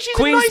her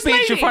Queen's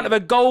speech in front of a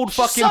gold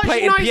fucking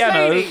plated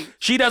piano,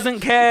 she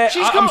doesn't care.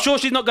 I'm sure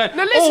she's not going,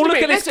 look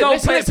at this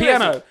gold plated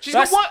piano.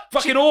 That's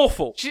fucking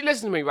awful.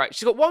 Listen to me, right?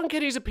 She's got one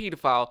kid who's a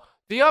paedophile.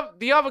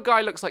 The other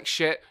guy looks like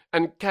shit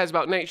and cares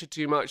about nature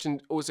too much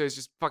and also is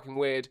just fucking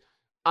weird.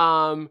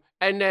 And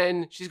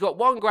then she's got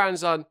one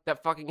grandson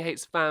that fucking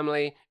hates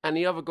family, and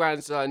the other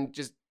grandson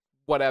just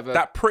whatever.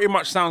 That pretty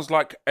much sounds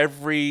like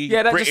every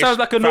that British just sounds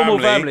like a normal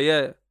family.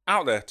 Yeah,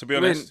 out there, to be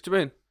Do you honest.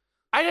 mean?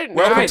 I don't know.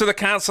 Welcome to the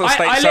council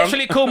estate, I son.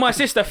 literally call my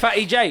sister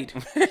Fatty Jade.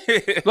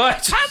 Like,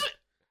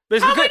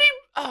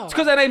 it's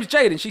because her name's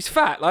Jade and she's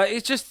fat. Like,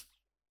 it's just.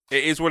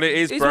 It is what it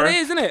is, It's bro. what it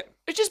is, isn't it?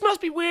 It just must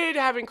be weird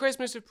having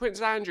Christmas with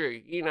Prince Andrew,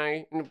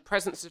 in the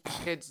presence of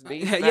kids. And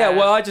he's Yeah, there.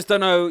 well, I just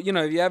don't know.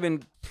 You're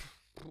having.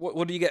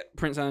 What do you get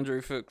Prince Andrew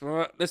for? All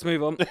right, let's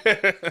move on.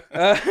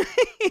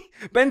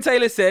 Ben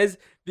Taylor says,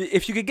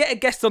 if you could get a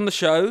guest on the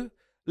show,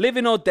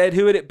 living or dead,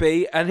 who would it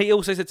be? And he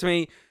also said to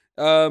me,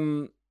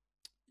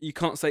 you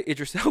can't say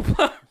Idris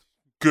Elba.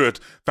 Good.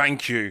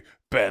 Thank you,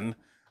 Ben.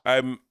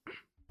 I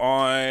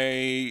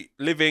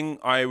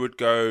would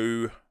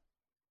go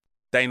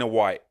Dana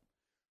White.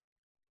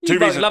 Two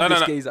reasons. Love No.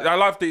 this geezer. I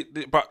love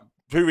but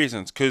 2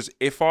 reasons. Because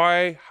if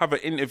I have an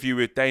interview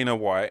with Dana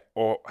White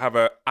or have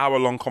an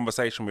hour-long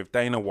conversation with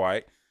Dana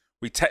White,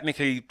 we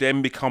technically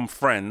then become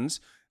friends.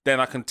 Then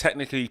I can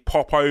technically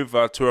pop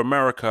over to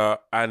America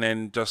and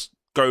then just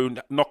go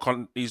knock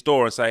on his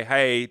door and say,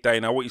 "Hey,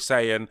 Dana, what you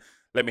saying?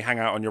 Let me hang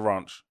out on your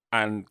ranch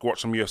and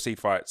watch some UFC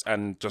fights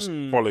and just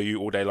follow you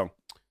all day long."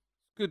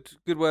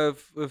 Good way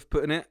of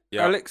putting it.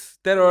 Yeah. Alex,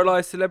 dead or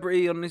alive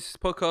celebrity on this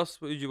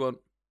podcast? What would you want?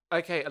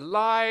 Okay,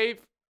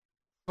 alive,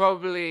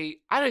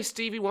 probably, I don't know,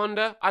 Stevie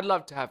Wonder. I'd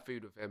love to have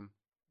food with him.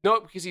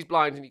 Not because he's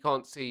blind and he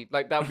can't see.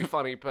 Like, that would be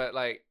funny, but,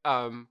 like,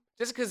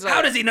 just because, like...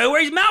 How does he know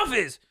where his mouth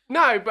is?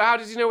 No, but how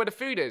does he know where the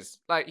food is?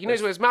 Like, he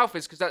knows where his mouth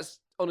is because that's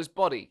on his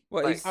body.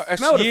 What, Like, he's- It's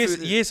Smell the food.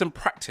 years and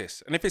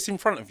practice. And if it's in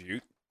front of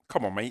you,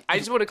 come on, mate. I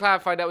just want to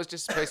clarify that was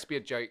just supposed to be a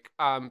joke,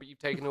 but you've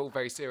taken it all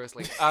very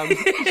seriously.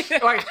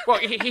 Like, well,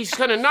 he's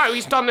going to know.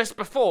 He's done this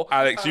before.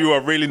 Alex, you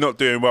are really not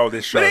doing well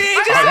this show. But he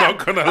just I'm said-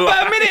 not going to About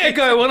lie. a minute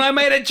ago, when I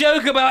made a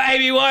joke about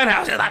Amy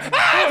Winehouse, he was like,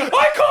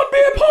 I can't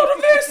be a part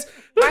of this.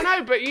 I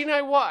know, but you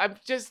know what? I'm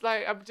just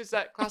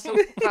that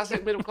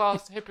classic middle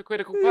class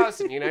hypocritical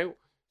person.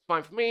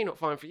 Fine for me, not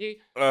fine for you.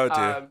 Oh,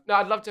 dear. No,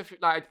 I'd love to.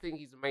 Like, I think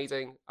he's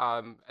amazing.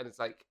 And it's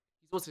like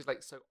he's also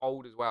like so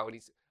old as well.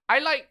 And I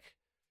like,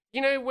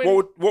 when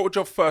What would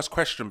your first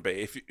question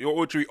be? What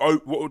would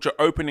your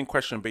opening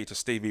question be to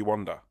Stevie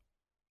Wonder?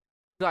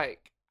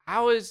 like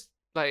how is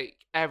like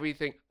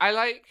everything? I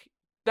like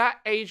that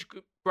age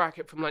group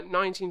bracket from like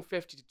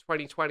 1950 to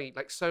 2020.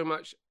 Like so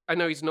much. I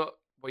know he's not.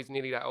 Well, he's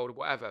nearly that old or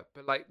whatever.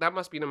 But like that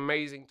must be an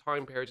amazing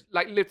time period.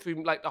 Like live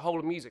through like the whole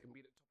of music and be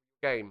at the top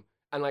of the game.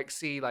 And like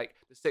see like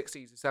the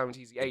 60s, the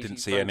 70s, the 80s. I didn't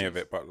see any of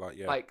it, but like,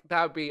 yeah. Like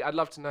that would be. I'd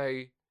love to know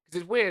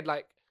because it's weird.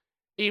 Like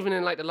even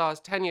in like the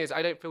last 10 years,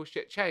 I don't feel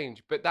shit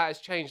change, but that has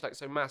changed like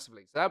so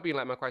massively. So that would be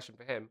like my question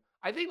for him.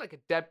 I think like a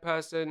dead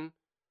person.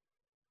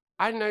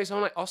 I don't know,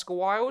 someone like Oscar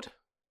Wilde.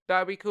 That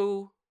would be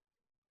cool.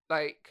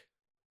 Like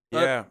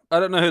Yeah. I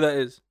don't know who that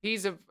is. he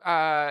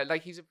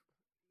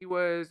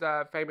was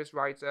a famous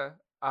writer.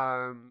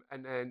 And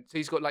then so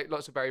he's got like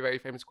lots of very very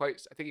famous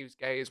quotes. I think he was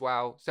gay as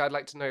well. So I'd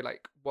like to know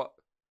like what.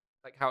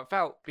 Like how it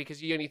felt, because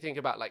you only think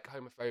about like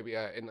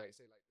homophobia in like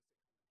say like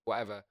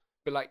whatever,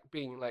 but like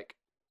being like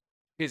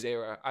his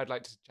era, I'd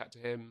like to chat to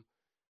him,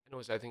 and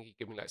also I think he'd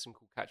give me like some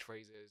cool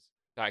catchphrases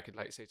that I could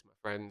like say to my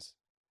friends.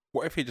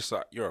 What if he just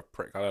like, you're a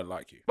prick, I don't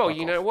like you? Well, Fuck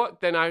you off. know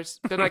what? Then I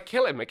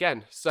kill him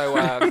again. So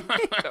find I don't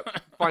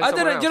know.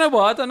 someone Do you know else.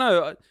 what? I don't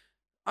know.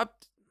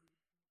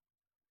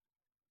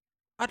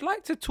 I'd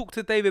like to talk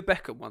to David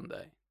Beckham one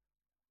day.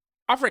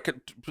 I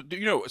reckon,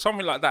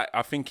 something like that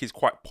I think is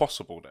quite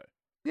possible though.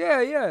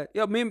 Yeah.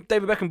 Me and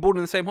David Beckham born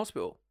in the same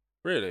hospital.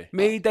 Really?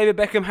 Me, David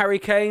Beckham, Harry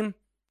Kane,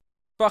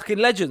 fucking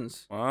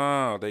legends.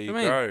 Wow, there you What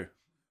do you go.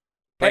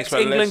 Place for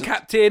Ex-England legends.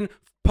 captain,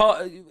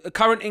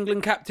 current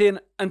England captain,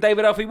 and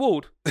David Alfie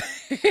Ward.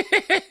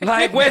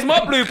 Like, where's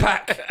my blue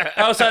pack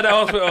outside the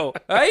hospital?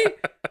 Hey?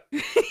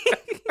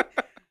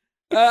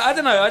 I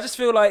don't know. I just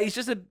feel like he's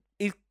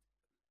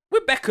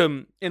with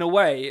Beckham in a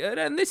way,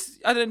 and this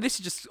is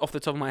just off the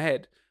top of my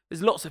head.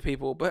 There's lots of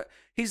people, but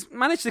he's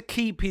managed to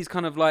keep his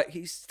kind of like,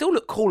 he still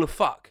look cool as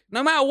fuck.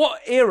 No matter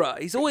what era,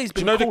 he's always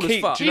been you know the cool key-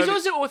 as fuck. do you He's know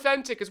also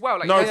authentic as well.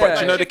 Like, No, he's but like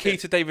do you know the shifted. key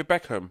to David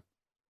Beckham?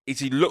 Is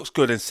he looks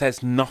good and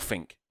says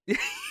nothing.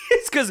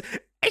 It's because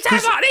it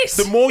sounds like this.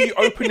 The more you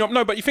open your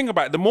no, but you think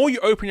about it, the more you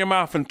open your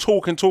mouth and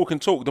talk,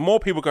 the more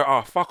people go,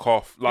 "Oh, fuck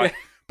off!" Like,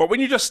 but when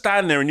you just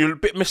stand there and you're a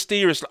bit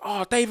mysterious, like,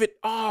 "Oh, David,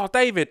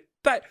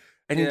 that,"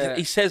 and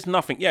he says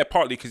nothing. Yeah,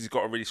 partly because he's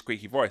got a really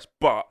squeaky voice,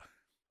 but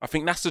I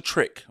think that's the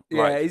trick.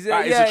 Like,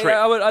 that is a trick.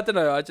 I don't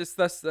know. I just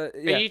Are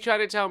you trying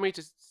to tell me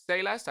to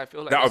say less? I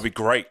feel like That would be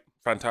great,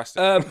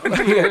 fantastic.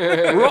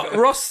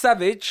 Ross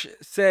Savage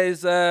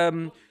says,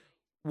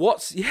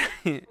 "What's You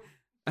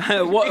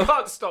what?"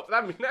 can't stop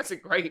that. I mean, that's a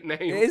great name.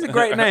 It is a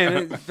great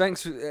name.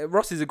 Thanks.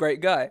 Ross is a great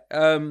guy.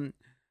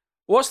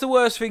 What's the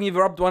worst thing you've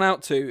rubbed one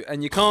out to,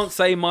 and you can't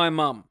say my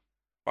mum?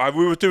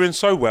 We were doing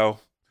so well.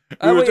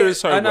 We were doing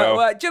so I know.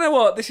 well. Do you know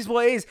what? This is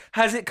what it is.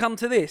 Has it come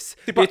to this?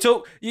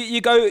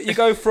 You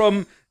go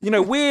from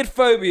weird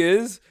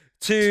phobias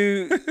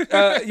to,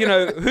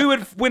 who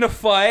would win a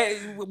fight?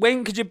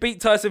 When could you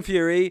beat Tyson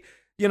Fury?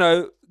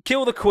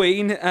 Kill the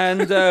Queen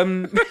and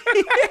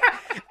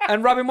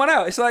and rubbing one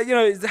out. It's like,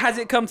 has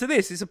it come to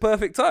this? It's a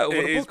perfect title.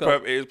 It is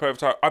perfect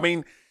title. I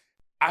mean,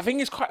 I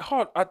think it's quite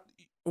hard.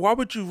 Why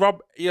would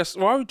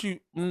you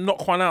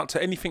knock one out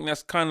to anything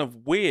that's kind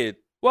of weird?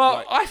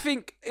 Well, I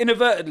think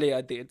inadvertently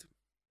I did.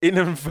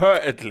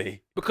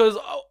 Inadvertently? Because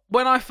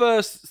when I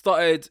first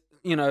started,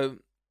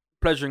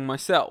 pleasuring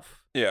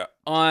myself, yeah,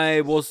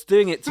 I was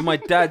doing it to my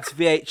dad's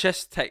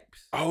VHS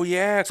tapes. Oh,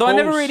 yeah, so I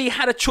never really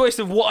had a choice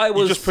of what I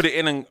was... You just put it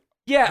in and...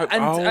 Yeah,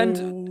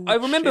 and I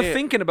remember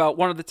thinking about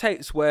one of the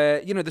tapes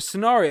where, the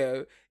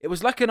scenario, it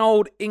was like an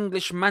old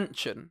English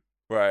mansion.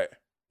 Right.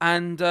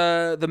 And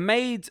the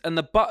maid and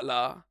the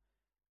butler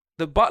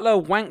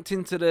wanked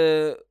into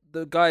the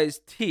guy's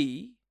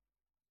tea.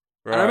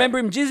 Right. And I remember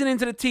him jizzing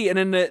into the tea, and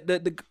then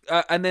the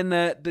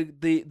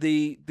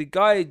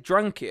guy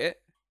drank it.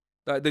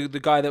 Like the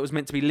guy that was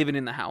meant to be living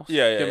in the house.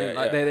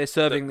 They're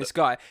serving this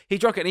guy. He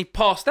drank it and he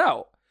passed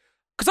out.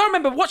 Because I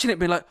remember watching it,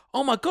 being like,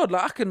 "Oh my god!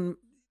 Like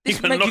this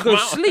can make you go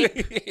to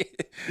sleep."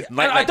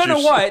 I don't know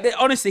why.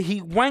 Honestly,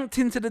 he wanked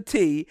into the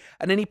tea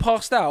and then he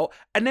passed out.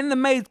 And then the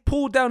maid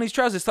pulled down his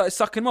trousers, started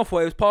sucking him off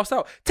while he was passed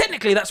out.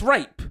 Technically, that's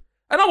rape.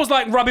 And I was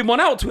like rubbing one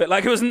out to it,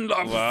 like it wasn't.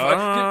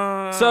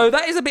 So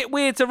that is a bit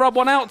weird to rub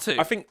one out to.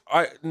 I think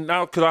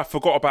because I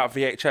forgot about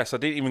VHS, I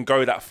didn't even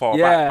go that far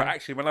back. But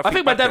actually, when I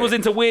think my dad was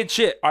into weird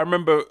shit. I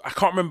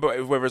can't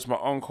remember whether it's my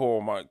uncle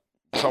or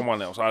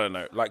someone else. I don't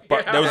know.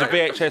 But there was a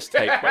VHS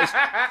tape. But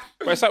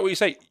it's like what you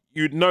say.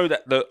 You'd know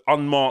that the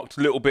unmarked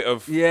little bit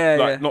of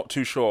not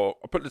too sure.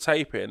 I put the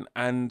tape in,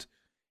 and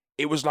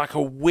it was like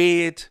a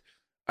weird,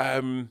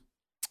 kind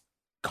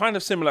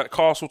of similar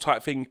castle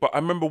type thing. But I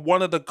remember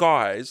one of the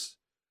guys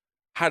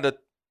had a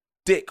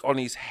dick on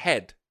his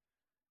head,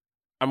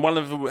 and one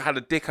of them had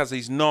a dick as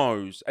his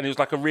nose, and it was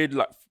like a really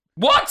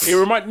what? It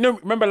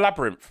remember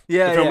Labyrinth?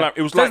 Yeah, the film yeah.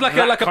 It was so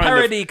like a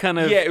parody kind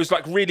of. Yeah, it was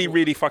like really,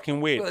 really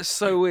fucking weird. That's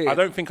so weird. I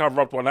don't think I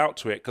rubbed one out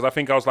to it because I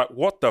think I was like,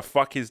 "What the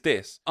fuck is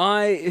this?"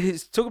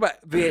 Talk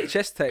about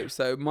VHS tapes.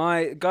 So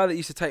my guy that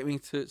used to take me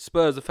to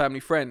Spurs, a family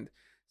friend,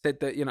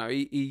 said that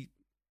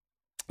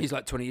he's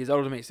like 20 years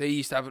older than me, so he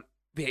used to have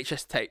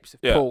VHS tapes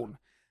of porn,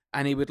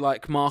 and he would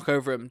like mark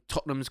over them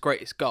Tottenham's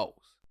greatest goals.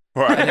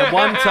 Right. And then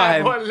one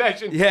time, what a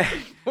legend! Yeah,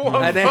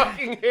 what a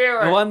fucking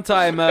hero! And one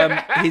time,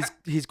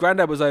 his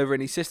granddad was over,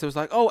 and his sister was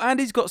like, "Oh,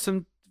 Andy's got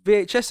some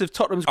VHS of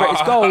Tottenham's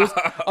greatest goals.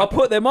 I'll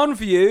put them on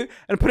for you,"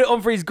 and put it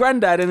on for his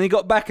granddad. And he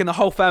got back, and the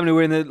whole family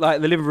were in the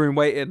living room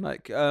waiting.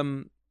 Like,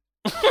 it's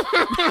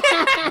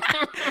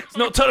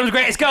not Tottenham's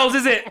greatest goals,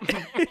 is it?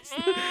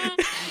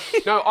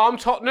 No, I'm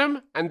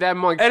Tottenham, and then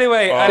my.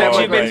 Anyway,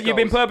 you've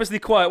been purposely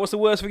quiet. What's the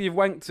worst thing you've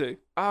wanked to?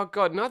 Oh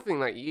God, nothing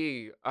like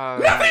you.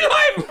 Nothing like.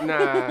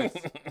 Nah,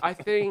 I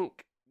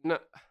think no.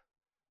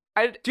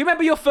 Do you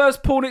remember your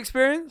first porn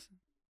experience?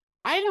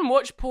 I didn't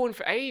watch porn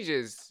for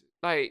ages.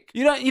 Like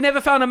you never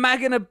found a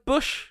mag in a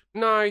bush?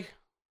 No.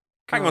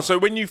 Hang on, so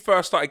when you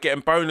first started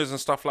getting boners and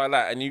stuff like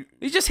that, and you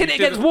just hit it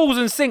against walls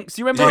and sinks.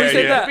 You remember when you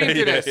said that? Been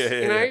to this,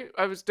 you know,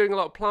 I was doing a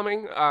lot of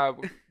plumbing. Oh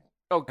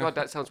God,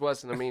 that sounds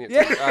worse than I mean it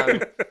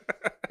to.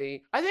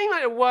 I think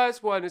like the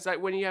worst one is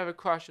like when you have a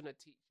crush on a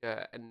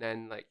teacher and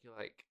then like you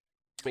like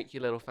make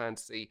your little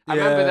fantasy. I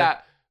remember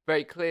that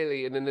very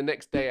clearly, and then the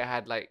next day I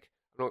had like,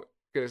 I'm not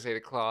gonna say the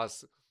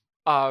class,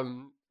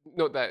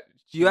 not that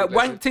you had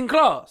wanked in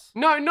class.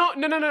 No.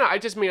 I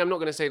just mean I'm not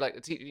gonna say like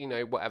the teacher, you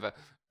know, whatever.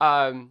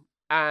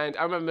 And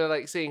I remember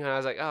like seeing her, and I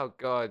was like, oh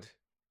God,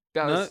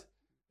 that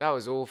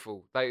was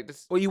awful. Like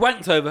this. Well, you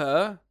wanked over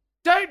her.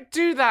 Don't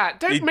do that.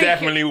 Don't make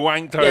definitely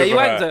wanked over her. Yeah, you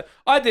wanked her.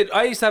 I did.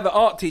 I used to have an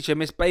art teacher,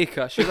 Miss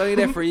Baker. She was only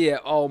there for a year.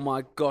 Oh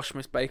my gosh,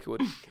 Miss Baker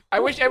would. I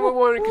wish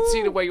everyone could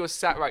see the way you're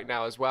sat right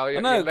now as well. I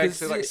know, your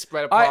legs are like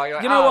spread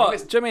apart. You know what? Do you know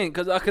what I mean?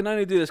 Because I can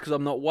only do this because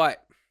I'm not white.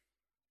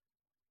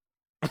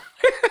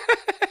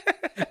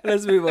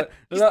 Let's move on.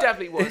 He's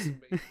definitely worse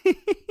than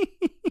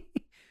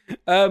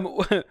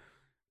me.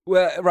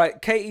 Well,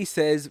 right. Katie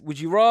says, would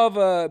you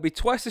rather be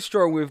twice as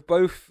strong with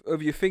both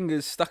of your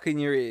fingers stuck in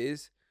your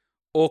ears,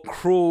 or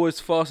crawl as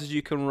fast as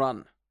you can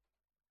run?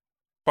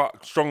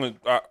 But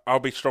I'll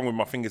be strong with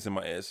my fingers in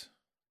my ears.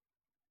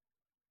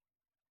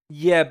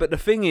 Yeah, but the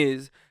thing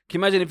is, can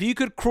you imagine if you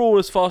could crawl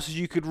as fast as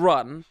you could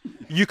run,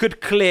 you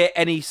could clear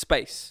any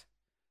space.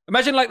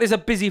 Imagine like there's a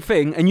busy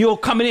thing and you're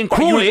coming in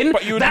crawling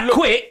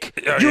quick.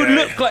 You would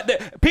look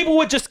like people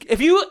would just, if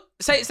you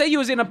say you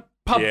was in a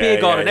pub beer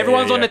garden,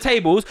 everyone's on the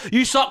tables,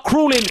 you start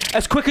crawling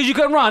as quick as you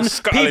can run.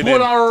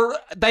 People are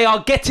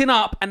getting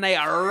up and they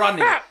are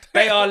running.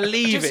 They are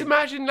leaving. Just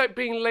imagine like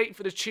being late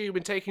for the tube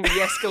and taking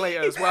the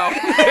escalator as well.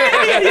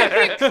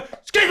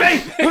 Excuse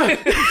me.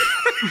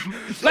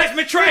 Left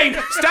me train.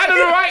 Stand on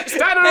the right.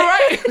 Stand on the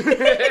right.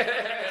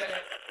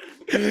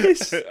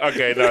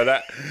 Okay, no,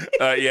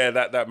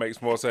 that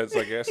makes more sense,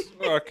 I guess.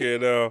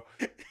 Fucking hell.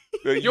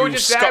 You're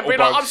just there being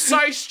like, I'm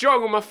so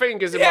strong with my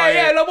fingers in my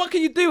Yeah, ear. like what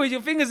can you do with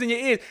your fingers in your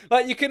ears?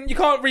 Like you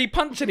can't really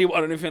punch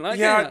anyone or anything like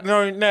that.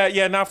 No,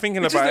 now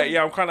thinking about it,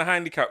 I'm kind of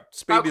handicapped.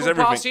 Speed I'll is call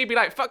everything. past you, be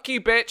like, fuck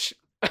you, bitch.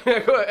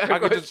 I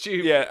could just,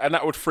 and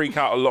that would freak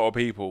out a lot of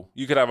people.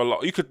 You could have a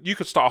lot. You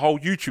could start a whole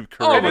YouTube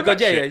career. Oh my with god,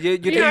 that yeah, shit.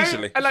 you'd You know,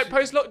 easily. and like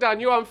post lockdown,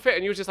 you're unfit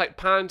and you're just like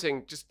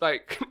panting, just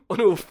like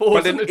on all fours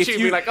But then on the if tube.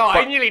 you- You're like, oh,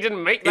 I but nearly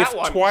didn't make If that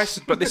one. twice,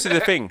 but this is the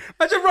thing.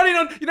 Imagine running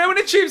on. You know when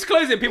the tube's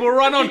closing, people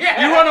run on.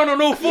 Yeah. You run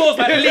on all fours,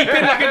 like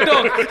leaping like a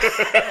dog.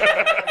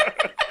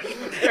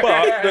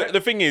 But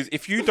the thing is,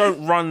 if you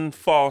don't run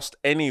fast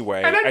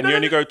anyway, and you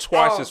only go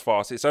twice as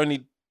fast, it's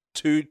only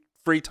 2-3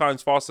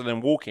 times faster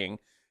than walking.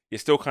 You're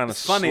still kind of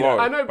funny slow.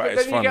 though. I know, but it's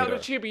then you funny get on though.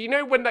 the tube. You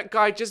know when that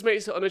guy just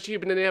makes it on the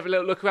tube and then they have a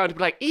little look around and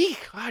be like,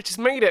 eek, I just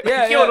made it.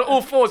 Yeah, You're yeah. on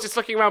all fours just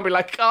looking around and be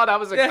like, God, that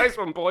was a Yeah. close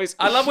one, boys.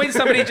 I love when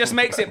somebody just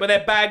makes it, but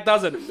their bag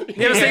doesn't.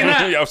 You ever seen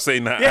that? Yeah, I've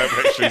seen that.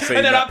 I've actually seen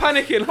And they're that. like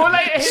panicking. Or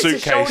like it hits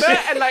Suitcase. your shoulder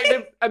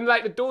and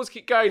like the doors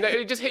keep going. Like,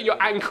 it just hit your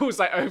ankles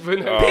like over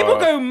and over. People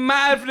go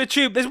mad for the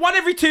tube. There's one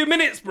every 2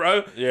 minutes,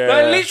 bro. Yeah.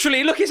 Like,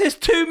 literally, look, it says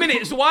 2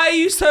 minutes. Why are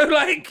you so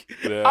like?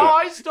 Yeah. Oh,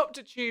 I stopped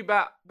a tube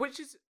at which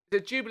is the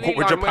Jubilee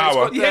With line your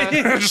power. where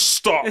it's got Just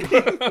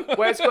stop.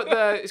 where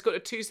it's got the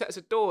 2 sets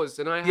of doors,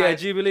 and I had Yeah,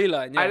 Jubilee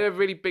line. I had Yeah. a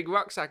really big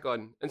rucksack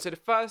on, and so the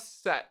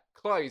first set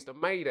closed. I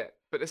made it,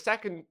 but the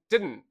second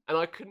didn't, and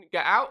I couldn't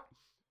get out.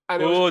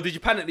 And it was, Or did you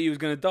panic that you was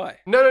gonna die?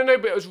 no,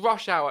 but it was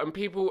rush hour, and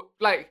people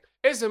like.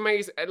 It's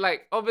amazing.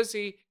 Like,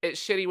 obviously,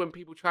 it's shitty when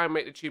people try and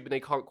make the tube and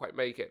they can't quite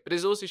make it. But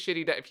it's also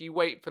shitty that if you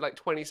wait for like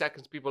 20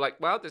 seconds, people are like,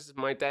 well, this is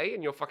my day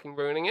and you're fucking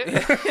ruining it.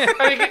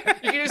 And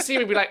you can just see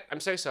me be like, I'm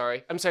so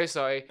sorry. I'm so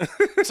sorry.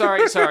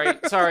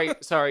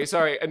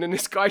 Sorry. And then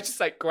this guy just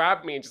like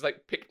grabbed me and just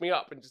like picked me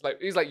up and just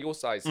like, he's like your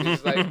size. He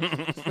just like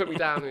just put me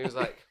down and he was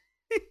like,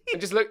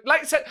 and just look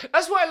like, so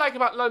that's what I like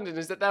about London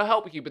is that they'll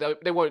help you,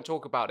 but they won't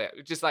talk about it.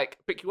 Just like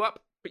pick you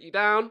up, put you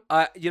down.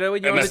 You know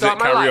when you're And on that's the it, start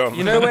my carry life. on.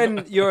 You know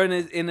when you're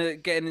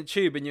getting a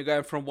tube and you're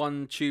going from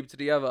one tube to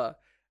the other,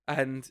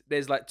 and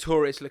there's like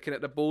tourists looking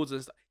at the boards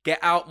and stuff. Get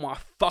out my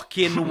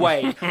fucking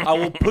way! I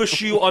will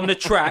push you on the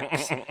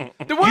tracks.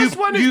 The worst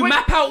one is you when,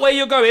 map out where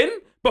you're going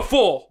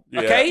before, Yeah.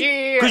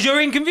 okay? Yeah. Because you're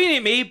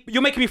inconveniencing me.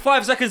 You're making me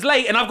 5 seconds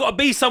late, and I've got to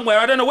be somewhere.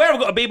 I don't know where I've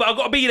got to be, but I've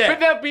got to be there.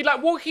 but they'll be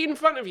like walking in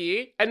front of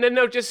you, and then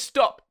they'll just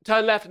stop,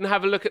 turn left, and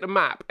have a look at the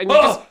map. And you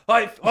just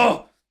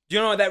Do you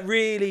know what? That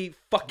really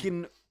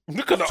fucking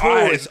Look at the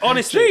tourists, eyes.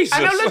 honestly. Jesus.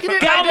 And they're looking at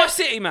it Get out of like my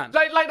city, man.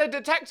 like the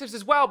detectives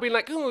as well, being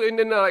like, oh, and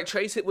then they like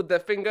trace it with their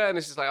finger, and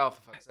it's just like, oh,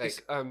 for fuck's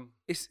sake.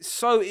 It's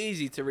so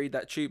easy to read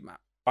that tube map.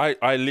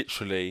 I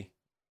literally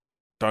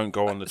don't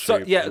go on the tube. So,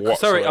 yeah,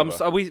 sorry.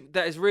 whatsoever.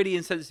 That is really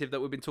insensitive that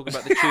we've been talking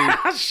about the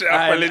tube Shit,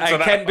 I fell into and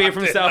that. Kent being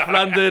from South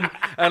London,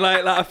 and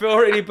like I feel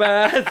really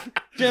bad.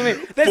 Do you know what I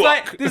mean? There's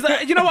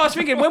like, you know what I was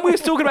thinking when we was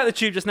talking about the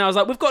tube just now? I was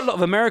like, we've got a lot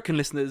of American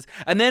listeners,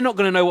 and they're not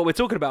going to know what we're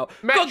talking about.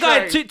 Metro.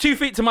 Got a guy 2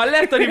 feet to my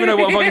left, don't even know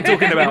what I'm fucking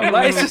talking about.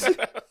 Like it's just.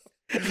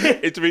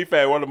 To be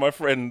fair, one of my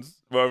friends,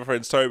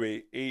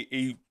 Toby,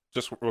 he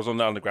just was on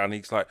the underground.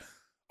 He's like,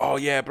 "Oh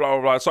yeah, blah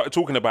blah blah." I started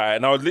talking about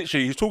it, and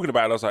he was talking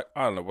about it. I was like,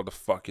 "I don't know what the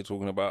fuck you're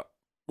talking about.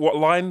 What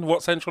line?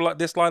 What central? Like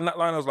this line, that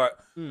line?" I was like,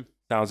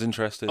 "Sounds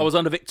interesting." I was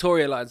on the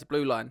Victoria lines, the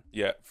blue line.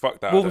 yeah, fuck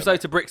that. Walthamstow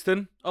to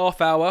Brixton,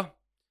 half hour,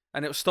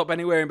 and it will stop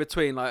anywhere in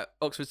between, like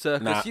Oxford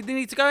Circus. Nah. You didn't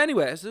need to go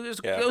anywhere.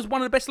 Yeah. It was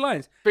one of the best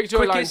lines.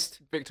 Victoria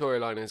Quickest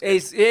Line is. Good.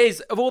 It is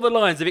of all the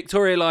lines, the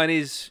Victoria line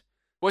is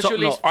What's your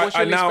least? top-notch. What's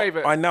your least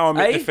favorite? I know I'm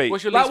at Eh? defeat.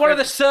 What's your like least one of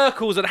the favourite?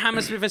 circles at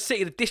Hammersmith and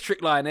City, the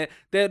district line.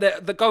 They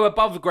go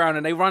above the ground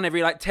and they run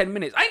every like 10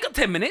 minutes. I ain't got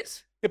 10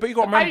 minutes. Yeah, but you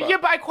got to remember. Yeah,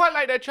 but I quite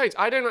like their trains.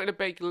 I don't like the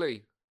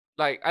Bakerloo.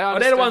 Like, I Oh,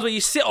 understand. they're the ones where you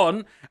sit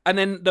on and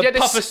then the Yeah,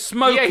 puff of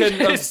smoke and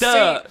the of dirt. seat.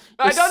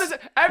 I don't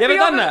understand. You Every ever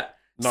done other- that?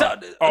 No. So,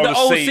 Oh, the the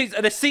old seat. seats,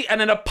 the seat,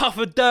 and then a puff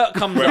of dirt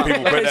comes Where up.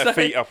 people Like, put it's their like-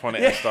 feet up on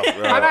it and stuff.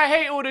 And I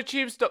hate all the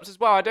tube stops as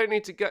well. I don't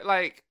need to go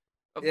like.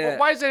 Yeah.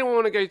 Why does anyone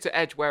want to go to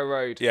Edgware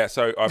Road? Yeah,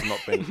 so I've not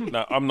been.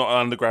 No, I'm not an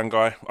underground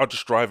guy. I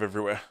just drive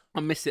everywhere.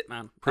 I miss it,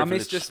 man. I Privilege.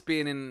 miss just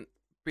being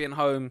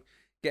home,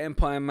 getting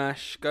pie and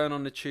mash, going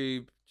on the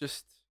tube.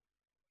 Just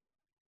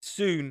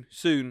soon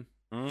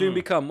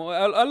become.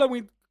 How long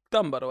we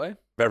done, by the way?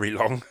 Very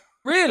long.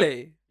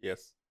 Really?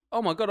 Yes.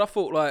 Oh my god! I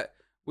thought like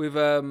with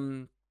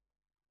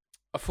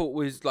I thought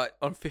we was like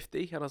on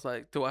 50, and I was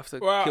like, do I have to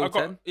Well, kill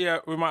 10? yeah,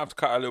 we might have to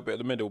cut a little bit at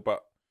the middle,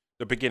 but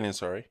the beginning,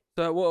 sorry.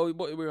 So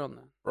what are we on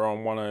then? We're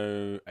on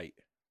 108.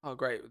 Oh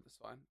great, that's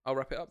fine. I'll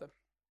wrap it up then.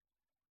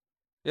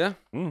 Yeah.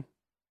 Mm. Do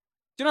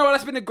you know what?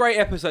 That's been a great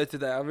episode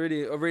today. I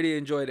really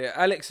enjoyed it.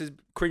 Alex has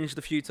cringed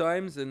a few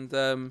times, and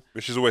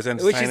Which is always which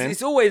entertaining. is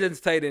it's always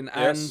entertaining.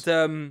 Yes.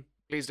 And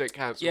Please don't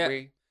cancel Yeah.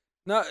 me.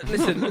 no,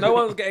 listen, no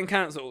one's getting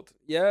cancelled.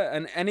 Yeah,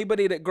 and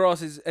anybody that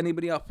grasses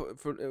anybody up,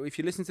 if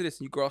you listen to this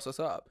and you grass us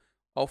up,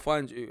 I'll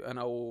find you and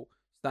I will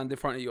stand in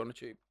front of you on the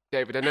tube.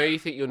 David, I know you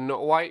think you're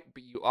not white,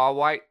 but you are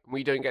white. And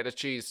we don't get to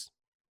choose.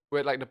 We're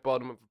at like the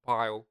bottom of the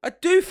pile. I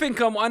do think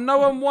I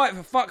know I'm white,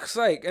 for fuck's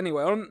sake.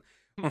 Anyway, on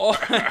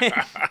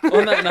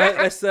that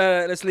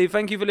note, let's leave.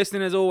 Thank you for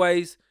listening as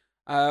always.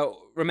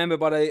 Remember,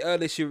 by the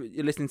earliest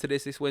you're listening to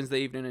this Wednesday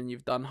evening, and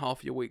you've done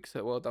half your week,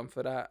 so well done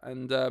for that.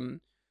 And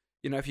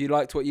if you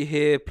liked what you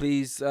hear,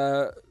 please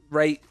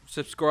rate,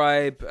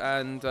 subscribe,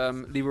 and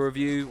leave a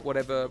review,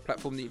 whatever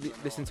platform that you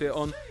listen to it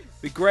on.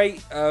 Be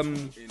great.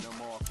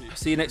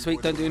 See you next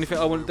week. Don't do anything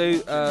I want to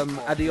do.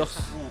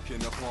 Adios.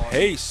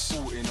 Peace.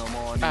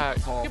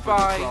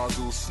 Goodbye.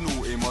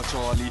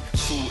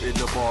 Sorted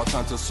the bar,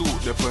 time to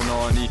sort the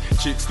banani.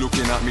 Chicks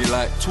looking at me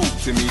like, talk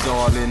to me,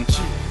 darling.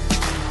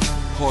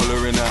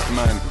 Hollering at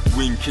man,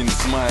 winking,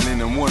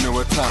 smiling, and wanna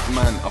attack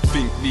man. I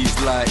think these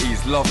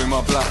lighties loving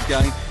my black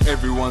gang.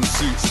 Everyone's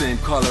suit same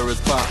colour as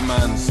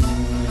Batman's.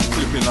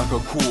 Flipping like a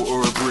quarter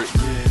or a brick.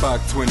 Bag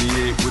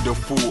 28 with a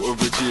thought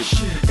of a jib.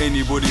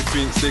 Anybody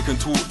thinks they can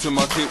talk to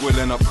my clip, well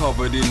then I'm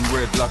covered in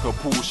red like a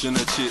portion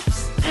of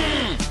chips.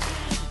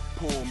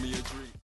 Pour me